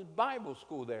a Bible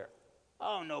school there.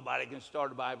 Oh, nobody can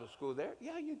start a Bible school there.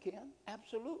 Yeah, you can.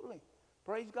 Absolutely.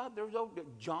 Praise God. There's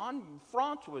John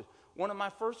France was one of my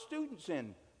first students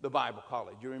in the Bible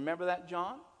college. You remember that,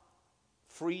 John?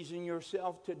 Freezing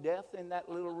yourself to death in that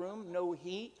little room, no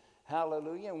heat.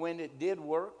 Hallelujah. And when it did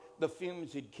work, the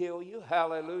fumes would kill you.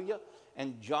 Hallelujah.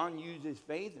 And John used his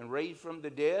faith and raised from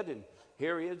the dead, and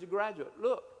here he is a graduate.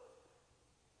 Look.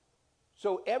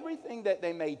 So everything that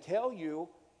they may tell you,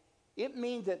 it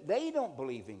means that they don't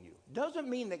believe in you. Doesn't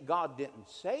mean that God didn't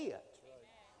say it.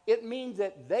 It means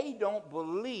that they don't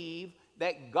believe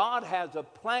that God has a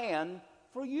plan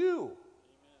for you.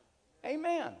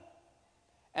 Amen.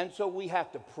 And so we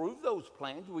have to prove those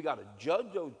plans. We got to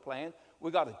judge those plans. We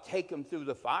got to take them through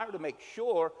the fire to make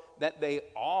sure that they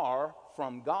are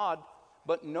from God.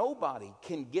 But nobody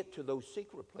can get to those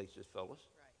secret places, fellas.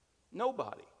 Right.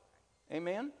 Nobody.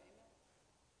 Amen?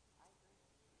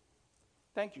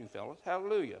 Thank you, fellas.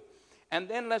 Hallelujah. And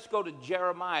then let's go to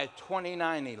Jeremiah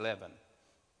 29:11.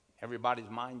 Everybody's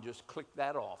mind just clicked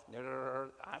that off.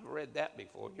 I've read that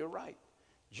before. You're right.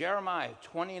 Jeremiah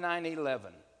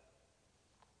 29:11.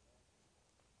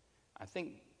 I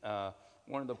think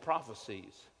one of the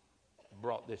prophecies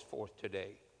brought this forth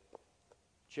today.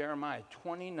 Jeremiah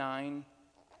 29:11.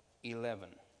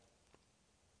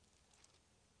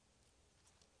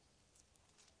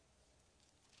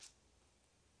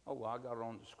 Oh, well, I got it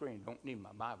on the screen. Don't need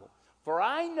my Bible. For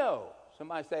I know,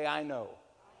 somebody say, I know,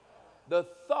 the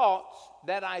thoughts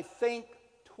that I think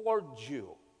towards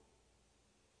you.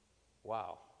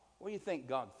 Wow. What do you think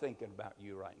God's thinking about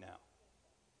you right now?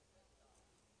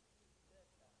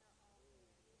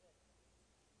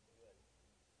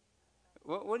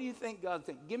 What do you think God's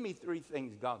thinking? Give me 3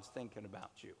 things God's thinking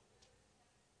about you.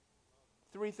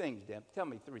 3 things, Deb. Tell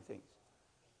me 3 things.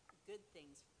 Good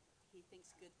things. He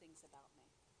thinks good things about me.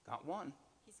 Got one.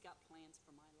 He's got plans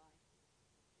for my life.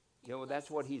 Yeah, well, that's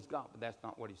what he's got, but that's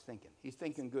not what he's thinking. He's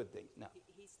thinking good things. No.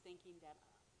 He's thinking that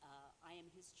I am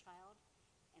his child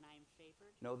and I am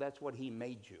favored. No, that's what he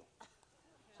made you.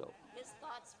 So His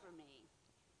thoughts for me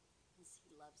is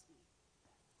he loves me.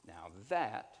 now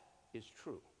that is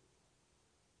true.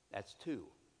 That's 2.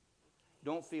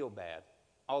 Don't feel bad.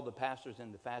 All the pastors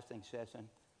in the fasting session,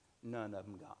 none of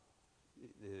them got.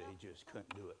 They just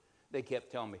couldn't do it. They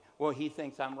kept telling me, well, he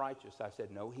thinks I'm righteous. I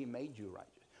said, no, he made you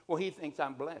righteous. Well, he thinks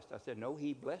I'm blessed. I said, no,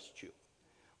 he blessed you.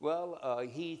 Well,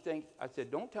 he thinks, I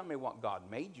said, don't tell me what God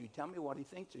made you. Tell me what he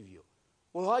thinks of you.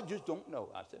 Well, I just don't know.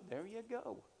 I said, there you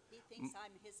go. He thinks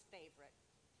I'm his favorite.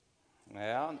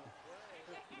 Well,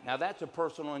 now that's a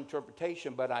personal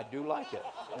interpretation, but I do like it.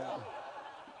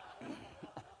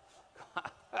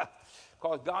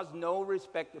 Because God's no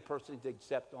respecter of persons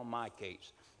except on my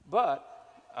case. But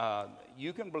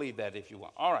you can believe that if you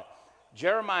want. All right.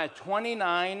 Jeremiah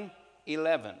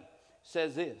 29:11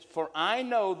 says this, "For I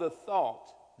know the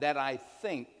thoughts that I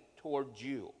think towards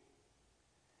you,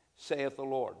 saith the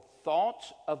Lord,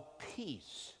 thoughts of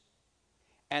peace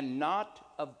and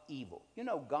not of evil." You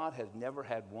know, God has never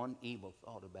had one evil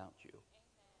thought about you.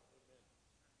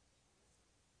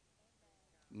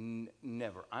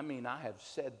 Never. I mean, I have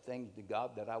said things to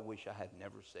God that I wish I had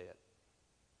never said.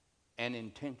 And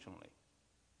intentionally.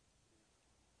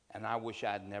 And I wish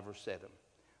I had never said them.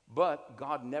 But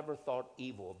God never thought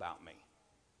evil about me.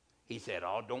 He said,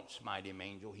 "Oh, don't smite him,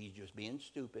 angel. He's just being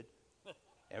stupid.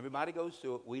 Everybody goes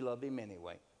through it. We love him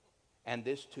anyway. And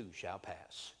this too shall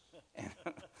pass."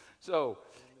 So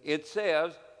it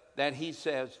says that he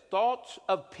says, thoughts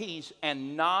of peace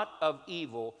and not of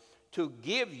evil, to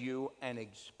give you an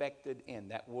expected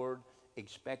end. That word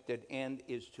expected end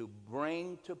is to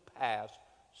bring to pass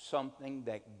something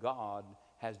that God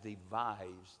has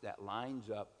devised that lines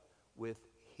up with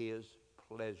his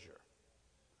pleasure.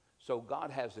 So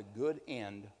God has a good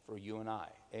end for you and I.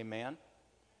 Amen?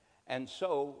 And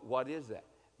so what is that?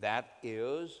 That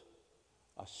is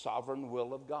a sovereign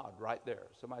will of God right there.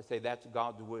 Somebody say, that's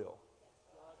God's will.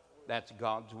 That's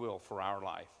God's will for our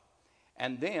life.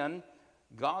 And then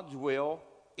God's will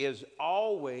is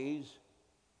always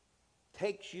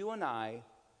takes you and I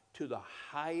to the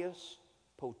highest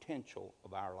potential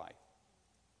of our life.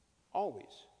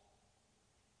 Always.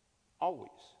 Always.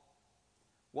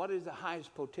 What is the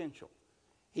highest potential?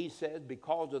 He says,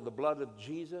 because of the blood of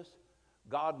Jesus,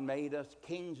 God made us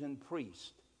kings and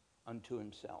priests unto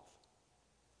himself.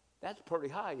 That's pretty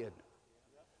high, isn't it?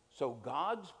 So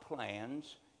God's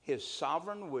plans, his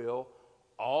sovereign will,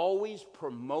 always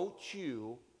promotes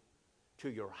you to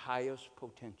your highest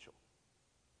potential.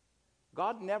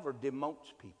 God never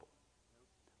demotes people.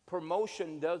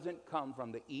 Promotion doesn't come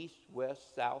from the east,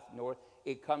 west, south, north.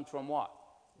 It comes from what?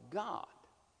 God.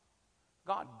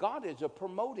 God is a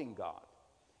promoting God.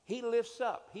 He lifts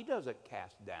up. He doesn't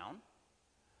cast down.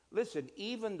 Listen,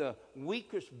 even the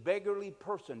weakest beggarly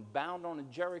person bound on a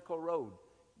Jericho road,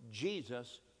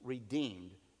 Jesus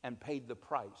redeemed and paid the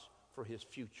price for his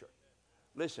future.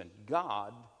 Listen,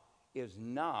 God is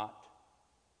not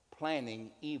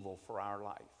planning evil for our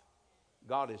life.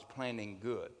 God is planning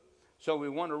good. So we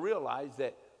want to realize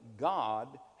that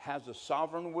God has a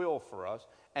sovereign will for us,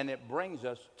 and it brings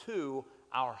us to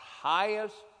our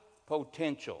highest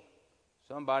potential.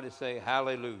 Somebody say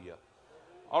hallelujah.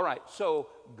 All right, so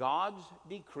God's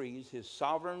decrees, his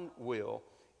sovereign will,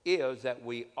 is that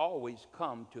we always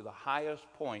come to the highest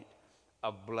point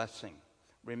of blessing.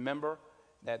 Remember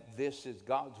that this is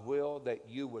God's will, that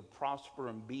you would prosper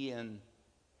and be in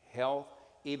health,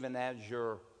 even as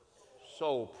your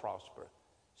soul prosper.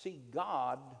 See,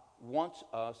 God wants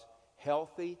us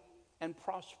healthy and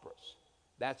prosperous.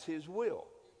 That's his will.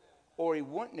 Or he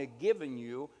wouldn't have given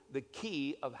you the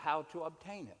key of how to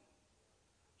obtain it.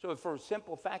 So for a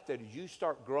simple fact that as you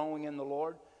start growing in the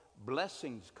Lord,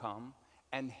 blessings come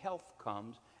and health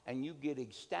comes, and you get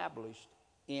established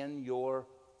in your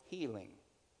healing.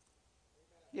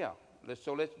 Yeah,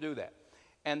 so let's do that.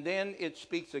 And then it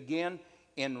speaks again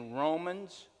in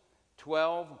Romans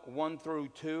 12, 1 through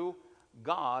 2.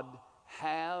 God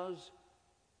has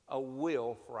a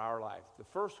will for our life. The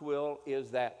first will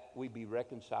is that we be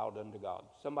reconciled unto God.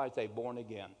 Somebody say born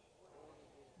again.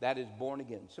 That is born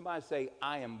again. Somebody say,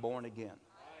 I am born again.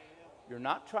 You're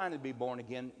not trying to be born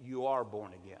again. You are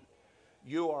born again.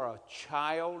 You are a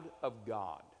child of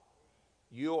God.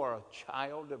 You are a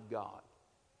child of God.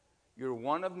 You're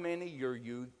one of many. You're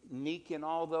unique in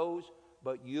all those,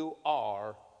 but you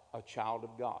are a child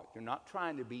of God. You're not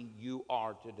trying to be, you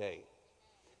are today.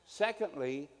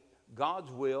 Secondly,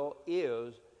 God's will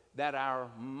is that our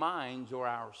minds or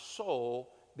our soul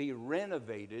be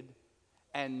renovated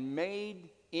and made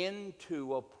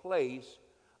into a place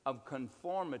of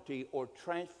conformity or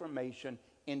transformation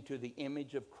into the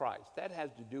image of Christ. That has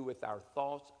to do with our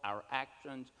thoughts, our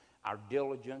actions, our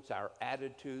diligence, our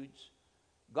attitudes.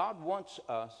 God wants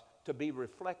us to be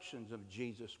reflections of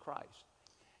Jesus Christ.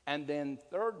 And then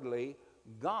thirdly,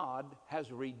 God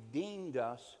has redeemed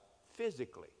us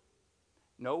physically.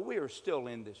 No, we are still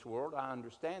in this world, I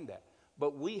understand that.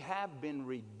 But we have been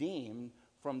redeemed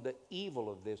from the evil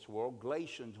of this world,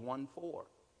 Galatians 1:4.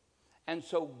 And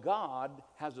so God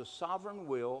has a sovereign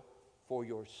will for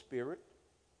your spirit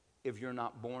if you're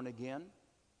not born again.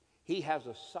 He has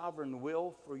a sovereign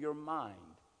will for your mind.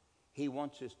 He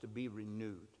wants us to be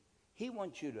renewed. He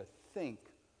wants you to think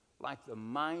like the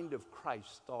mind of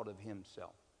Christ thought of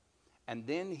himself. And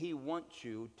then he wants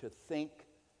you to think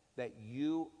that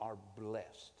you are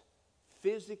blessed,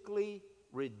 physically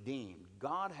redeemed.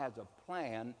 God has a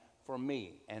plan for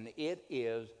me, and it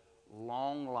is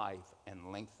long life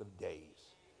and length of days.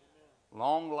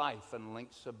 Long life and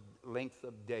length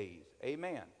of days.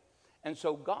 Amen. And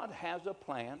so God has a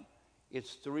plan.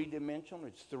 It's three-dimensional.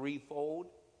 It's threefold.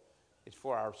 It's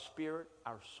for our spirit,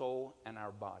 our soul, and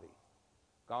our body.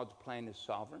 God's plan is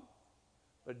sovereign,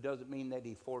 but it doesn't mean that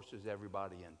he forces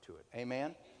everybody into it.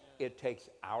 Amen? It takes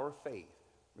our faith.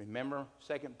 Remember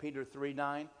 2 Peter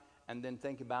 3:9, and then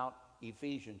think about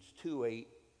Ephesians 2:8,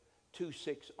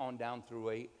 2:6 on down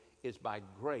through 8. Is by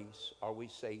grace are we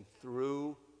saved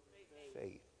through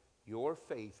faith. Your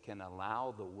faith can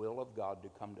allow the will of God to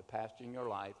come to pass in your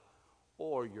life,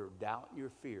 or your doubt and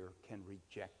your fear can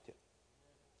reject it.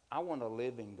 I want to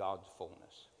live in God's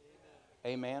fullness.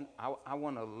 Amen. I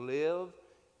want to live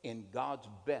in God's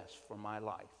best for my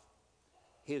life.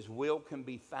 His will can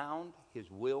be found,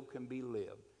 his will can be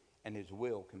lived, and his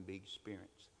will can be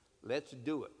experienced. Let's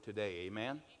do it today.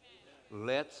 Amen.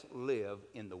 Let's live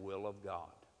in the will of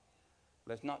God.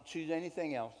 Let's not choose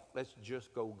anything else. Let's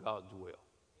just go God's will.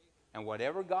 And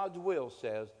whatever God's will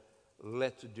says,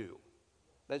 let's do.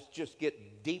 Let's just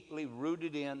get deeply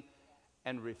rooted in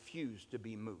and refuse to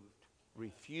be moved.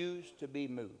 Refuse to be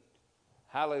moved.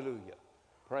 Hallelujah.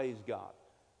 Praise God.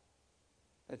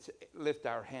 Let's lift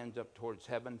our hands up towards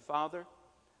heaven. Father,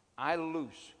 I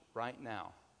loose right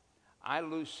now. I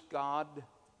loose, God,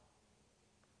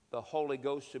 the Holy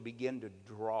Ghost to begin to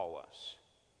draw us.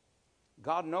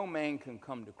 God, no man can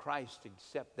come to Christ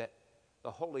except that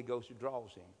the Holy Ghost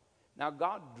draws him. Now,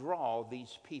 God, draw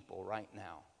these people right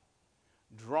now.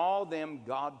 Draw them,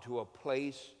 God, to a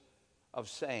place of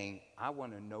saying, I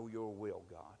want to know your will,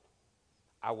 God.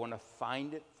 I want to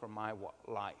find it for my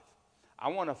life. I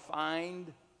want to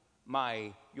find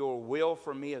your will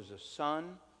for me as a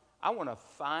son. I want to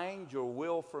find your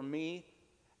will for me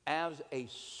as a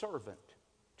servant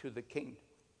to the kingdom.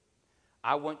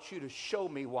 I want you to show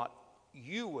me what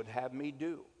you would have me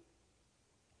do,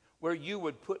 where you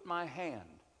would put my hand,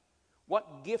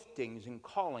 what giftings and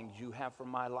callings you have for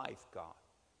my life, God.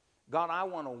 God, I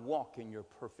want to walk in your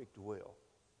perfect will.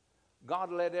 God,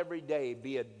 let every day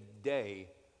be a day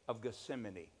of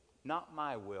Gethsemane. Not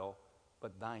my will,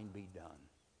 but thine be done.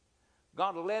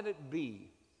 God, let it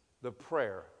be the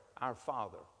prayer, Our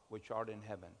Father, which art in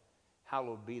heaven,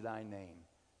 hallowed be thy name.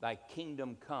 Thy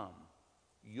kingdom come,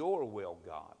 your will,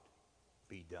 God,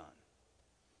 be done.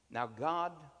 Now,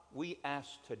 God, we ask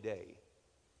today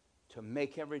to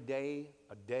make every day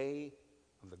a day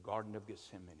of the Garden of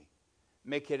Gethsemane.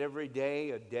 Make it every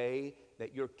day a day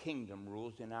that your kingdom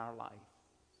rules in our life.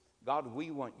 God,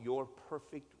 we want your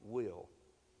perfect will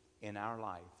in our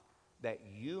life, that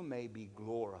you may be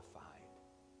glorified.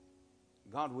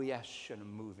 God, we ask you to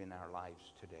move in our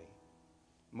lives today.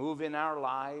 Move in our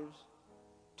lives.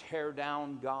 Tear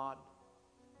down, God.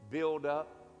 Build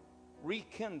up.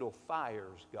 Rekindle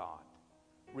fires, God.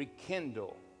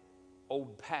 Rekindle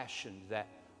old passions that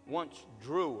once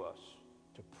drew us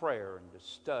to prayer and to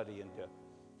study and to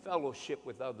fellowship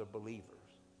with other believers.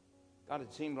 God,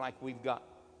 it seems like we've got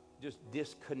just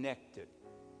disconnected,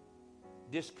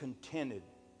 discontented,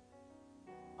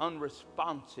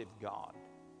 unresponsive, God,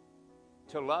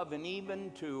 to love and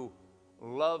even to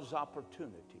love's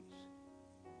opportunities.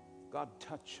 God,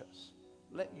 touch us.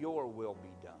 Let your will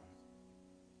be done.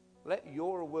 Let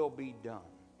your will be done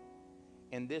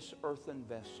in this earthen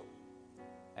vessel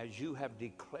as you have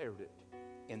declared it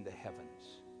in the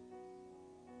heavens.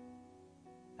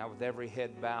 Now, with every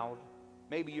head bowed,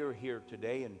 maybe you're here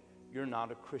today and you're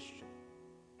not a Christian.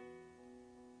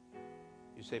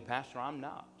 You say, Pastor, I'm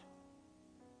not.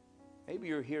 Maybe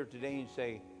you're here today and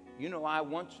say, you know, I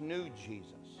once knew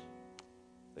Jesus.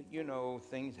 But, you know,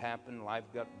 things happen, life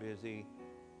got busy,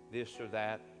 this or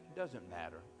that. It doesn't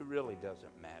matter. It really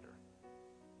doesn't matter.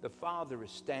 The Father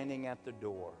is standing at the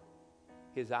door.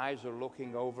 His eyes are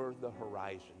looking over the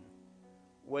horizon,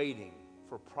 waiting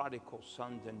for prodigal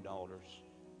sons and daughters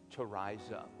to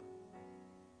rise up.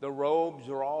 The robes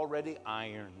are already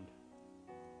ironed.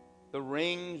 The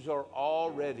rings are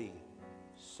already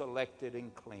selected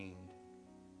and cleaned.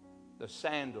 The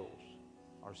sandals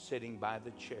are sitting by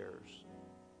the chairs.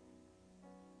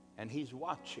 And he's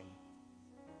watching.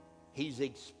 He's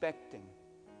expecting.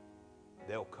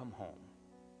 They'll come home.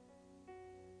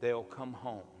 They'll come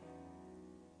home.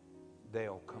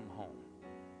 They'll come home.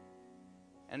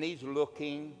 And he's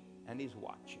looking and he's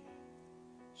watching.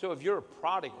 So if you're a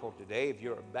prodigal today, if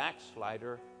you're a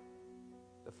backslider,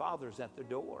 the Father's at the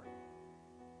door.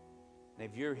 And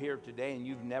if you're here today and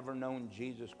you've never known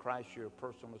Jesus Christ, your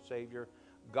personal Savior,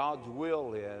 God's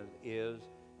will is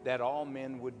that all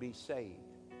men would be saved.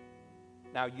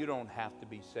 Now, you don't have to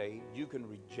be saved. You can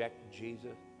reject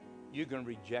Jesus. You can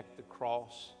reject the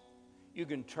cross. You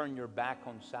can turn your back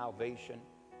on salvation.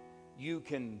 You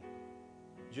can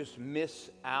just miss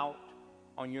out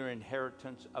on your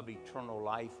inheritance of eternal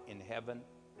life in heaven.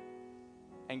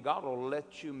 And God will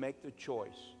let you make the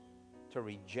choice to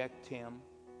reject Him,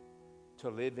 to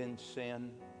live in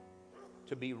sin,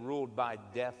 to be ruled by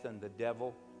death and the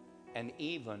devil, and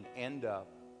even end up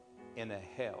in a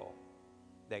hell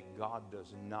that God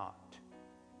does not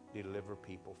deliver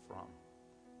people from.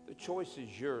 The choice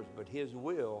is yours, but His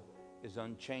will is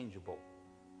unchangeable.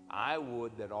 I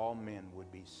would that all men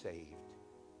would be saved.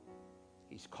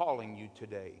 He's calling you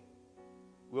today.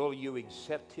 Will you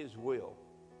accept His will?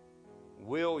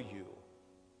 Will you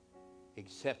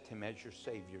accept Him as your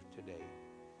Savior today?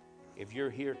 If you're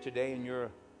here today and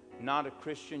you're not a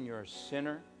Christian, you're a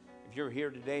sinner. If you're here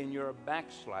today and you're a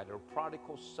backslider, a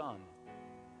prodigal son,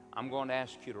 I'm going to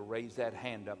ask you to raise that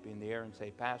hand up in the air and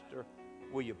say, Pastor,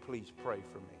 will you please pray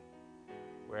for me?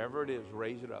 Wherever it is,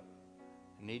 raise it up.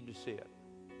 I need to see it.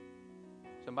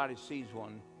 Somebody sees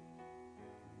one,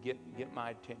 get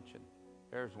my attention.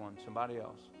 There's one. Somebody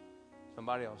else.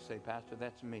 Somebody else say, Pastor,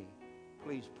 that's me.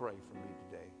 Please pray for me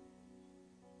today.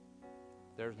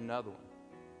 There's another one.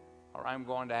 All right, I'm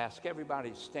going to ask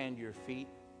everybody to stand to your feet.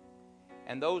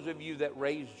 And those of you that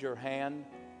raised your hand,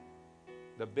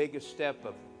 the biggest step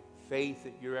of faith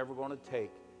that you're ever going to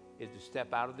take is to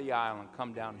step out of the aisle and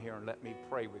come down here and let me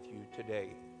pray with you today.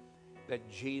 That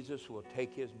Jesus will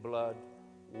take His blood,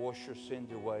 wash your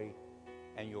sins away,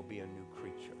 and you'll be a new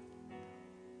creature.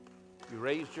 You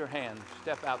raised your hand,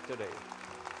 step out today.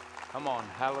 Come on,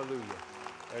 hallelujah.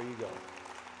 There you go.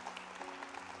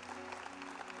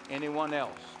 Anyone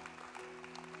else?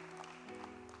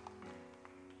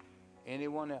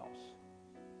 Anyone else?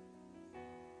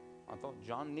 I thought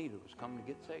John Nita was coming to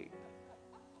get saved.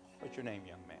 What's your name,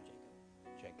 young man?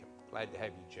 Jacob. Glad to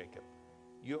have you, Jacob.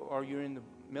 Are you in the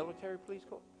military police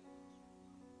corps?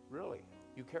 Really?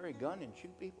 You carry a gun and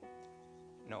shoot people?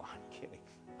 No, I'm kidding.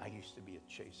 I used to be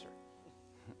a chaser.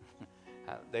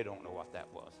 They don't know what that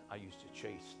was. I used to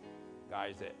chase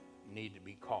guys that need to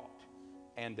be caught.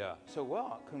 And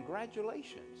well,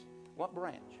 congratulations. What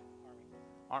branch?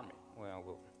 Army.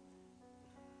 Well,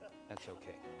 that's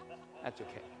okay. That's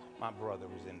okay. My brother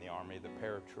was in the Army, the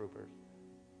paratroopers.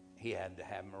 He had to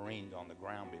have Marines on the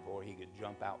ground before he could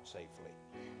jump out safely.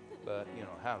 But,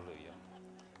 hallelujah.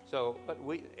 So, but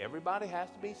everybody has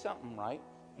to be something, right?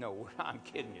 No, I'm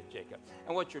kidding you, Jacob.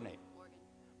 And what's your name?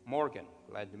 Morgan.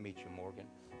 Glad to meet you, Morgan.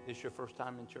 This your first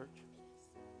time in church?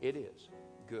 It is.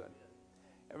 Good.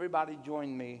 Everybody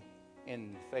join me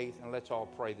in faith, and let's all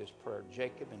pray this prayer.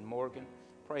 Jacob and Morgan,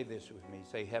 pray this with me.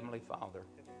 Say, Heavenly Father,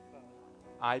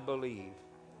 I believe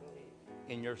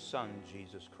in your Son,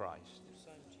 Jesus Christ.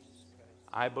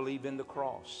 I believe in the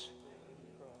cross.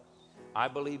 I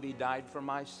believe He died for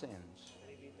my sins.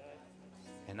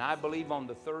 And I believe on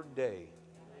the third day,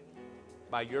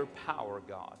 by your power,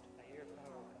 God,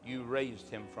 you raised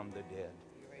Him from the dead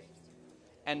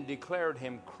and declared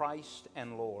Him Christ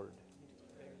and Lord.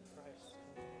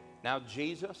 Now,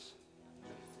 Jesus,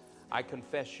 I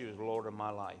confess you as Lord of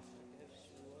my life.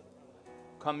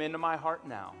 Come into my heart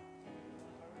now.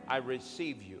 I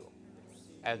receive you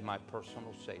as my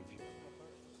personal Savior.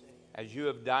 As you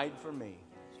have died for me,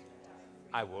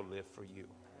 I will live for you.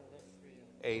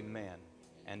 Amen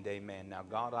and amen. Now,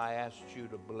 God, I ask you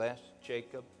to bless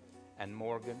Jacob and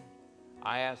Morgan.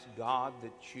 I ask, God,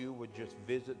 that you would just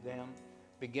visit them,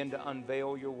 begin to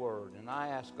unveil your word. And I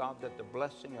ask, God, that the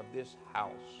blessing of this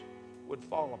house would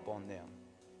fall upon them,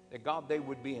 that, God, they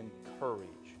would be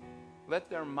encouraged. Let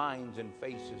their minds and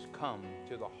faces come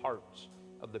to the hearts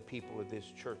of the people of this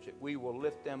church, that we will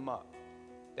lift them up,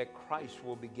 that Christ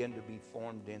will begin to be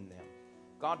formed in them.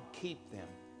 God, keep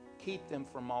them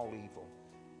from all evil,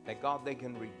 that, God, they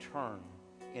can return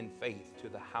in faith to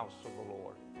the house of the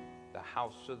Lord, the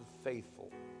house of the faithful,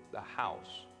 the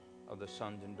house of the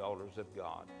sons and daughters of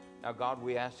God. Now, God,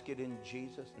 we ask it in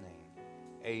Jesus' name.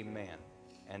 Amen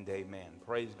and amen.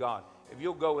 Praise God. If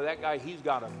you'll go with that guy, he's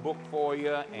got a book for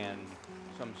you and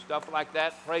some stuff like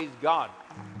that. Praise God.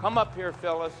 Come up here,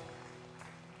 Phyllis.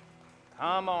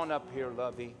 Come on up here,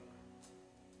 lovey.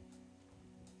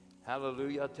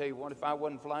 Hallelujah. I'll tell you what, if I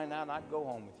wasn't flying out, I'd go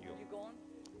home with you. You going?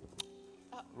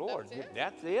 Lord,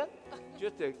 That's it?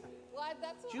 Just a... Why,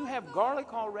 that's Did you what I have thought.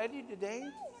 garlic already today? No,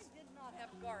 I did not have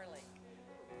garlic.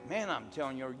 Man, I'm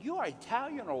telling you, are you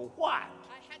Italian or what?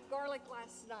 I had garlic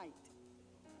last night.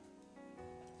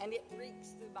 And it reeks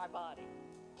through my body.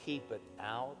 Keep it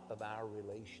out of our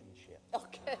relationship.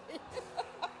 Okay.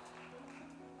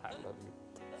 I love you.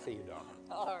 See you, darling.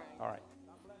 All right. All right.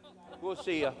 We'll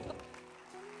see you.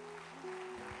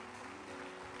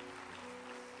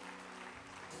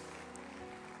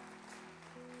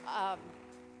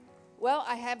 Well,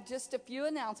 I have just a few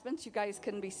announcements. You guys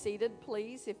can be seated,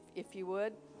 please, if you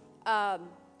would.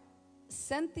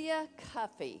 Cynthia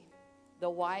Cuffey, the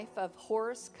wife of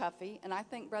Horace Cuffey, and I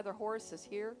think Brother Horace is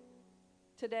here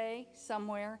today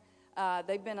somewhere.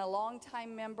 They've been a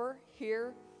long-time member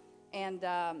here, and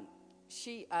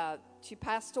she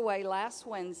passed away last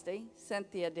Wednesday,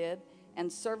 Cynthia did,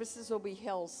 and services will be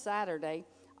held Saturday,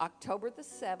 October the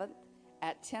 7th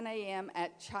at 10 a.m.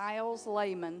 at Childs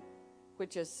Lehman,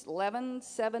 which is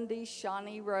 1170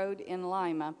 Shawnee Road in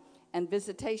Lima, and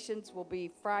visitations will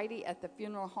be Friday at the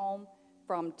funeral home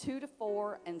from 2 to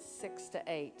 4 and 6 to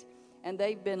 8. And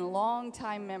they've been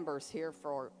longtime members here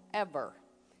forever.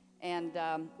 And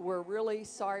we're really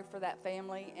sorry for that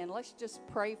family, and let's just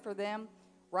pray for them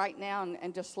right now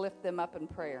and just lift them up in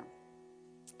prayer.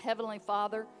 Heavenly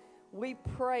Father, we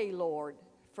pray, Lord,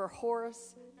 for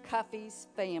Horace Cuffey's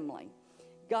family.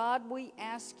 God, we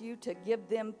ask you to give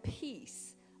them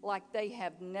peace like they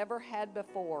have never had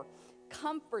before.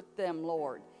 Comfort them,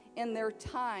 Lord, in their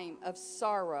time of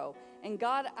sorrow. And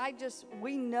God,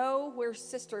 we know where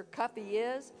Sister Cuffey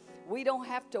is. We don't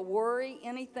have to worry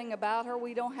anything about her.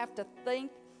 We don't have to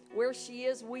think where she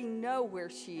is. We know where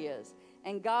she is.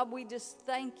 And God, we just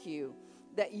thank you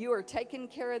that you are taking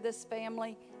care of this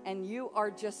family and you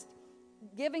are just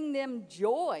giving them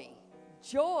joy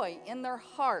in their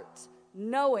hearts,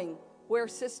 knowing where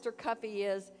Sister Cuffey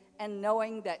is and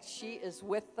knowing that she is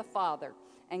with the Father.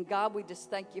 And God, we just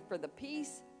thank you for the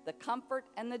peace, the comfort,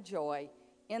 and the joy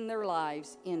in their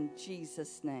lives in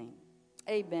Jesus' name.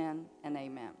 Amen and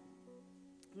amen.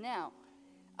 Now,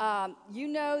 you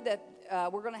know that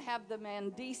we're going to have the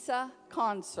Mandisa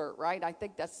concert, right? I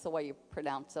think that's the way you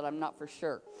pronounce it. I'm not for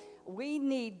sure. We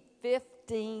need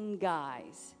 15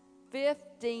 guys,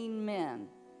 15 men.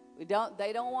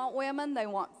 They don't want women. They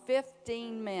want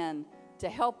 15 men to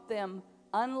help them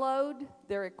unload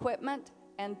their equipment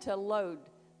and to load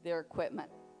their equipment.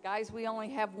 Guys, we only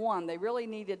have one. They really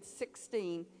needed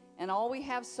 16, and all we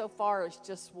have so far is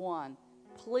just one.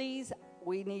 Please,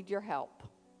 we need your help.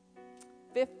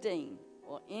 15.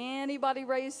 Will anybody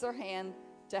raise their hand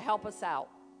to help us out?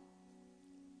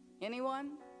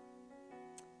 Anyone?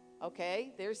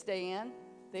 Okay, there's Dan.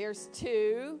 There's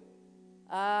 2.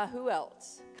 Who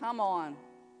else? Come on.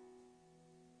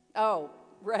 Oh,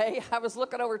 Ray, I was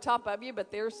looking over top of you,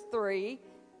 but there's 3.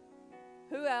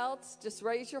 Who else? Just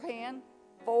raise your hand.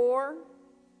 4.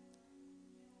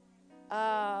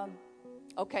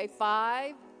 Okay,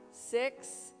 5,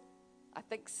 6, I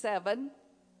think 7.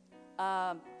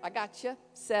 I got you.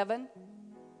 7.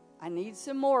 I need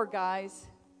some more, guys.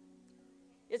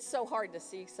 It's so hard to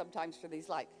see sometimes for these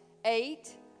lights. 8.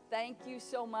 Thank you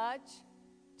so much.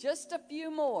 Just a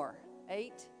few more.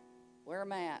 8. Where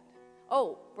am I at?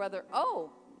 Oh, brother.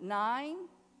 Oh, 9.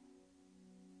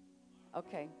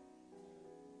 Okay.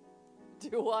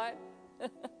 Do what?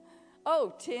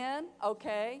 Oh, 10.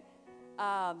 Okay.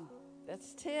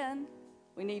 That's 10.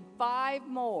 We need 5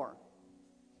 more.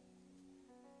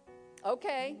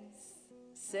 Okay.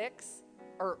 6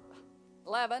 or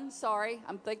 11. Sorry.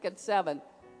 I'm thinking 7.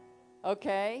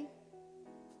 Okay.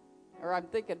 Or I'm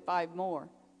thinking 5 more.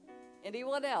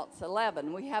 Anyone else?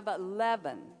 11. We have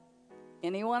 11.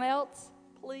 Anyone else?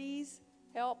 Please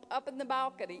help up in the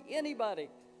balcony. Anybody?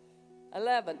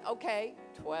 11. Okay.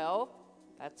 12.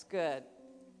 That's good.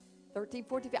 13,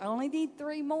 14. I only need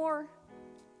 3 more.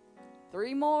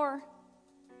 3 more.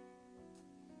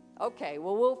 Okay.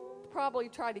 Well, we'll probably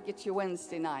try to get you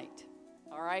Wednesday night.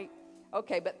 All right?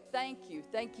 Okay. But thank you.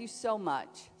 Thank you so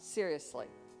much. Seriously.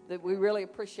 That we really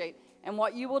appreciate. And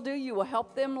what you will do, you will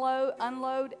help them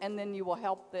unload, and then you will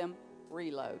help them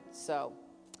reload. So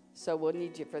we'll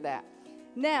need you for that.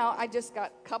 Now, I just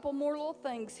got a couple more little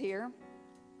things here.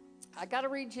 I got to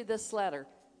read you this letter.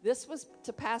 This was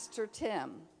to Pastor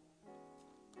Tim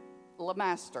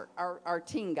LeMaster, our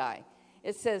teen guy.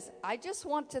 It says, I just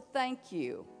want to thank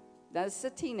you. That's a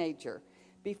teenager.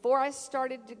 Before I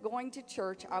started going to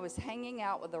church, I was hanging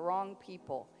out with the wrong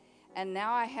people. And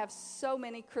now I have so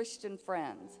many Christian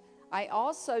friends. I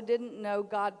also didn't know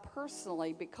God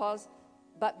personally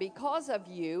but because of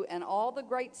you and all the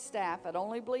great staff at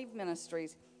Only Believe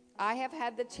Ministries, I have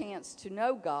had the chance to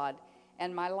know God,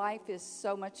 and my life is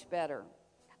so much better.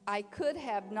 I could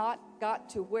have not got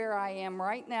to where I am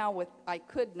right now I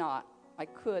could not.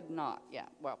 Yeah,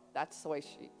 well, that's the way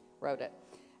she wrote it.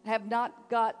 Have not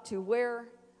got to where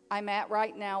I'm at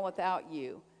right now without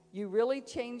you. You really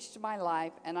changed my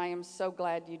life, and I am so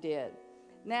glad you did.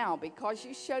 Now, because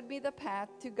you showed me the path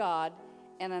to God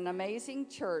and an amazing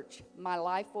church, my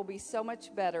life will be so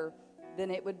much better than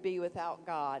it would be without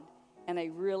God and a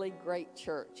really great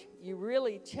church. You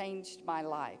really changed my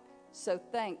life. So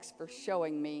thanks for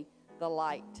showing me the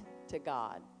light to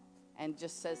God. And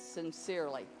just says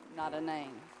sincerely, not a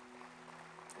name.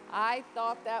 I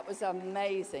thought that was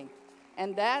amazing.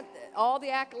 And that all the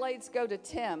accolades go to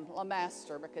Tim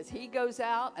LeMaster, because he goes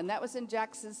out, and that was in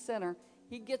Jackson Center.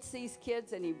 He gets these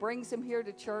kids and he brings them here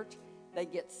to church. They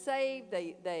get saved.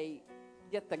 They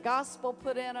get the gospel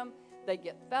put in them. They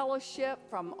get fellowship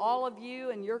from all of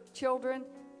you and your children,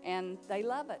 and they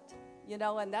love it. You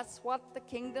know, and that's what the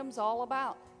kingdom's all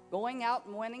about, going out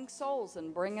and winning souls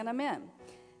and bringing them in.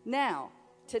 Now,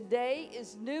 today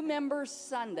is New Members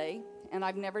Sunday, and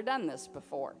I've never done this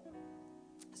before.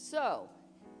 So,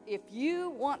 if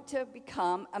you want to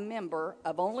become a member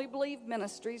of Only Believe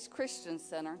Ministries Christian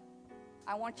Center,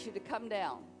 I want you to come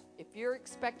down. If you're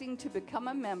expecting to become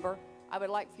a member, I would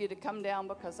like for you to come down,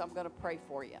 because I'm going to pray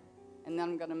for you. And then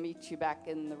I'm going to meet you back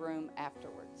in the room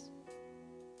afterwards.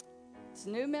 It's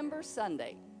New Member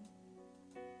Sunday.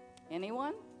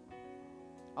 Anyone?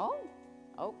 Oh,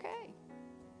 okay.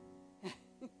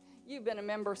 You've been a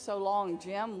member so long,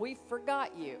 Jim, we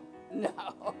forgot you.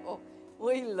 No,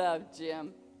 we love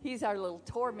Jim. He's our little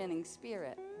tormenting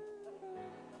spirit.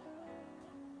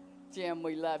 Jim,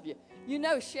 we love you. You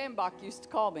know, Shambach used to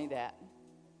call me that.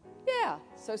 Yeah,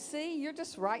 so see, you're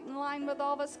just right in line with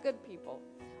all of us good people.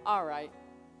 All right.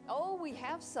 Oh, we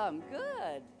have some.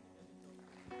 Good.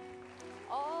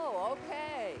 Oh,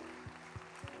 okay.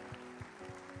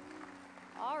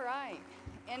 All right.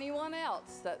 Anyone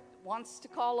else that wants to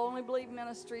call Only Believe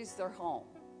Ministries their home?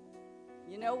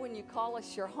 You know, when you call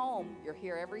us your home, you're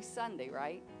here every Sunday,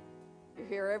 right? You're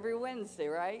here every Wednesday,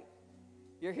 right?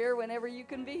 You're here whenever you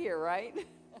can be here, right?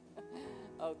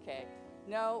 Okay.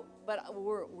 No, but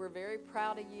we're very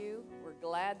proud of you. We're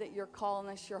glad that you're calling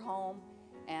us your home.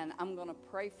 And I'm going to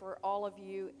pray for all of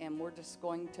you, and we're just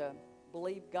going to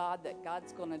believe God that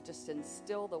God's going to just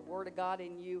instill the Word of God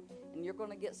in you, and you're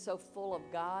going to get so full of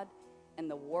God and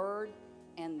the Word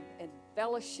and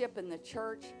fellowship in the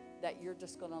church that you're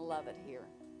just going to love it here,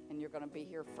 and you're going to be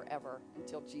here forever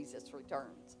until Jesus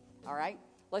returns. All right?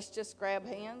 Let's just grab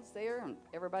hands there, and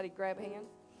everybody grab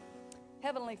hands.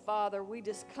 Heavenly Father, we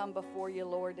just come before you,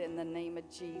 Lord, in the name of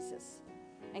Jesus.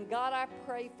 And God, I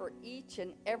pray for each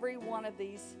and every one of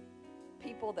these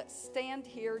people that stand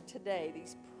here today,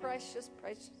 these precious,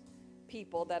 precious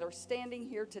people that are standing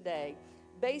here today,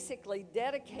 basically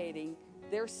dedicating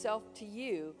their self to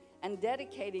you and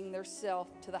dedicating their self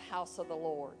to the house of the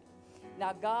Lord.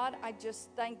 Now, God, I just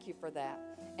thank you for that.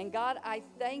 And God, I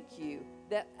thank you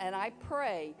that, and I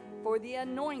pray for the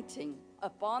anointing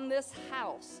upon this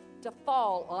house to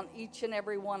fall on each and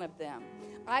every one of them.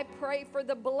 I pray for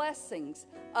the blessings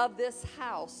of this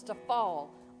house to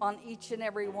fall on each and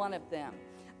every one of them.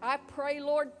 I pray,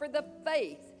 Lord, for the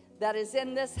faith that is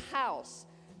in this house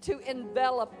to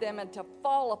envelop them and to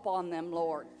fall upon them,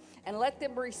 Lord. And let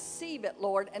them receive it,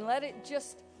 Lord, and let it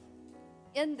just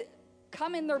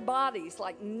come in their bodies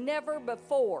like never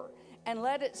before. And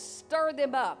let it stir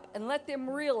them up and let them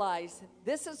realize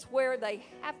this is where they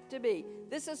have to be.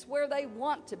 This is where they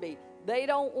want to be. They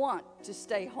don't want to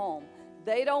stay home.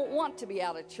 They don't want to be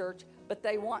out of church, but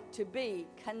they want to be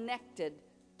connected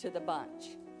to the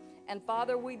bunch. And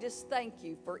Father, we just thank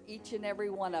you for each and every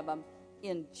one of them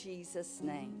in Jesus'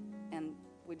 name. And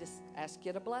we just ask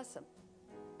you to bless them.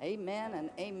 Amen and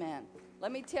amen.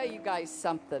 Let me tell you guys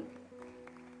something.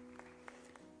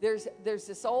 There's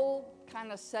this old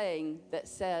kind of saying that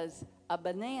says a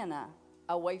banana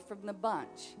away from the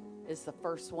bunch is the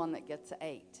first one that gets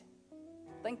ate.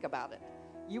 Think about it.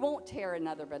 You won't tear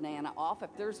another banana off if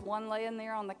there's one laying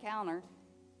there on the counter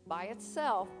by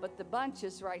itself, but the bunch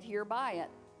is right here by it.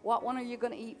 What one are you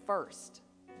going to eat first?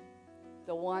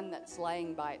 The one that's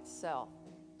laying by itself.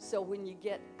 So when you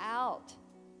get out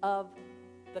of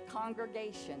the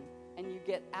congregation and you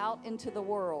get out into the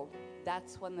world,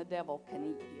 that's when the devil can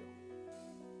eat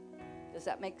you. Does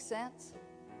that make sense?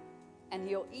 And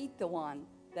he'll eat the one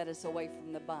that is away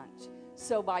from the bunch.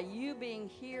 So by you being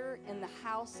here in the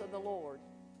house of the Lord,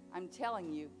 I'm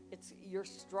telling you, you're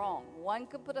strong. One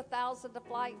can put 1,000 to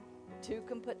flight. Two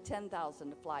can put 10,000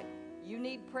 to flight. You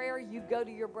need prayer, you go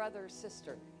to your brother or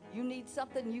sister. You need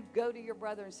something, you go to your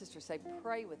brother and sister. Say,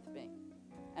 pray with me,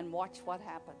 and watch what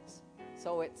happens.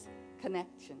 So it's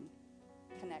connection.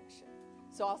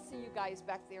 So I'll see you guys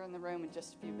back there in the room in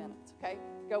just a few minutes, okay?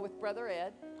 Go with Brother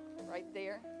Ed right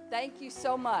there. Thank you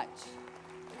so much.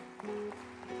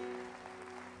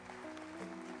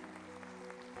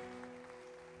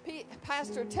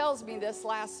 Pastor tells me this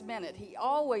last minute. He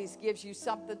always gives you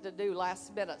something to do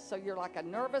last minute. So you're like a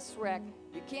nervous wreck.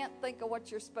 You can't think of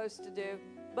what you're supposed to do.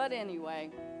 But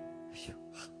anyway,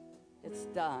 it's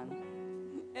done.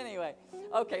 Anyway,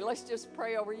 okay, let's just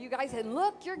pray over you guys. And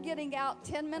look, you're getting out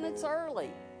 10 minutes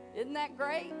early. Isn't that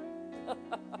great?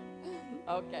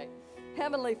 Okay.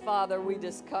 Heavenly Father, we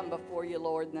just come before you,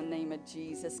 Lord, in the name of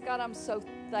Jesus. God, I'm so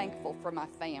thankful for my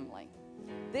family.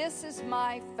 This is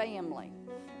my family.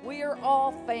 We are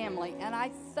all family, and I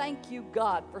thank you,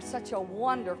 God, for such a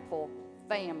wonderful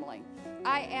family.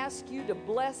 I ask you to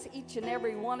bless each and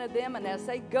every one of them, and as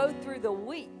they go through the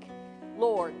week,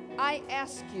 Lord, I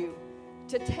ask you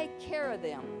to take care of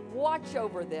them, watch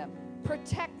over them,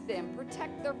 protect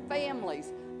their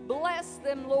families. Bless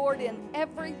them, Lord, in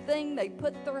everything they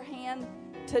put their hand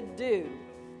to do.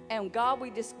 And God, we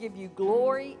just give you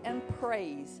glory and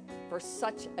praise for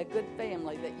such a good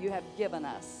family that you have given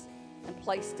us and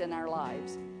placed in our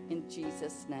lives. In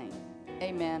Jesus' name,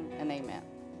 amen and amen.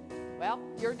 Well,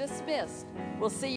 you're dismissed. We'll see you.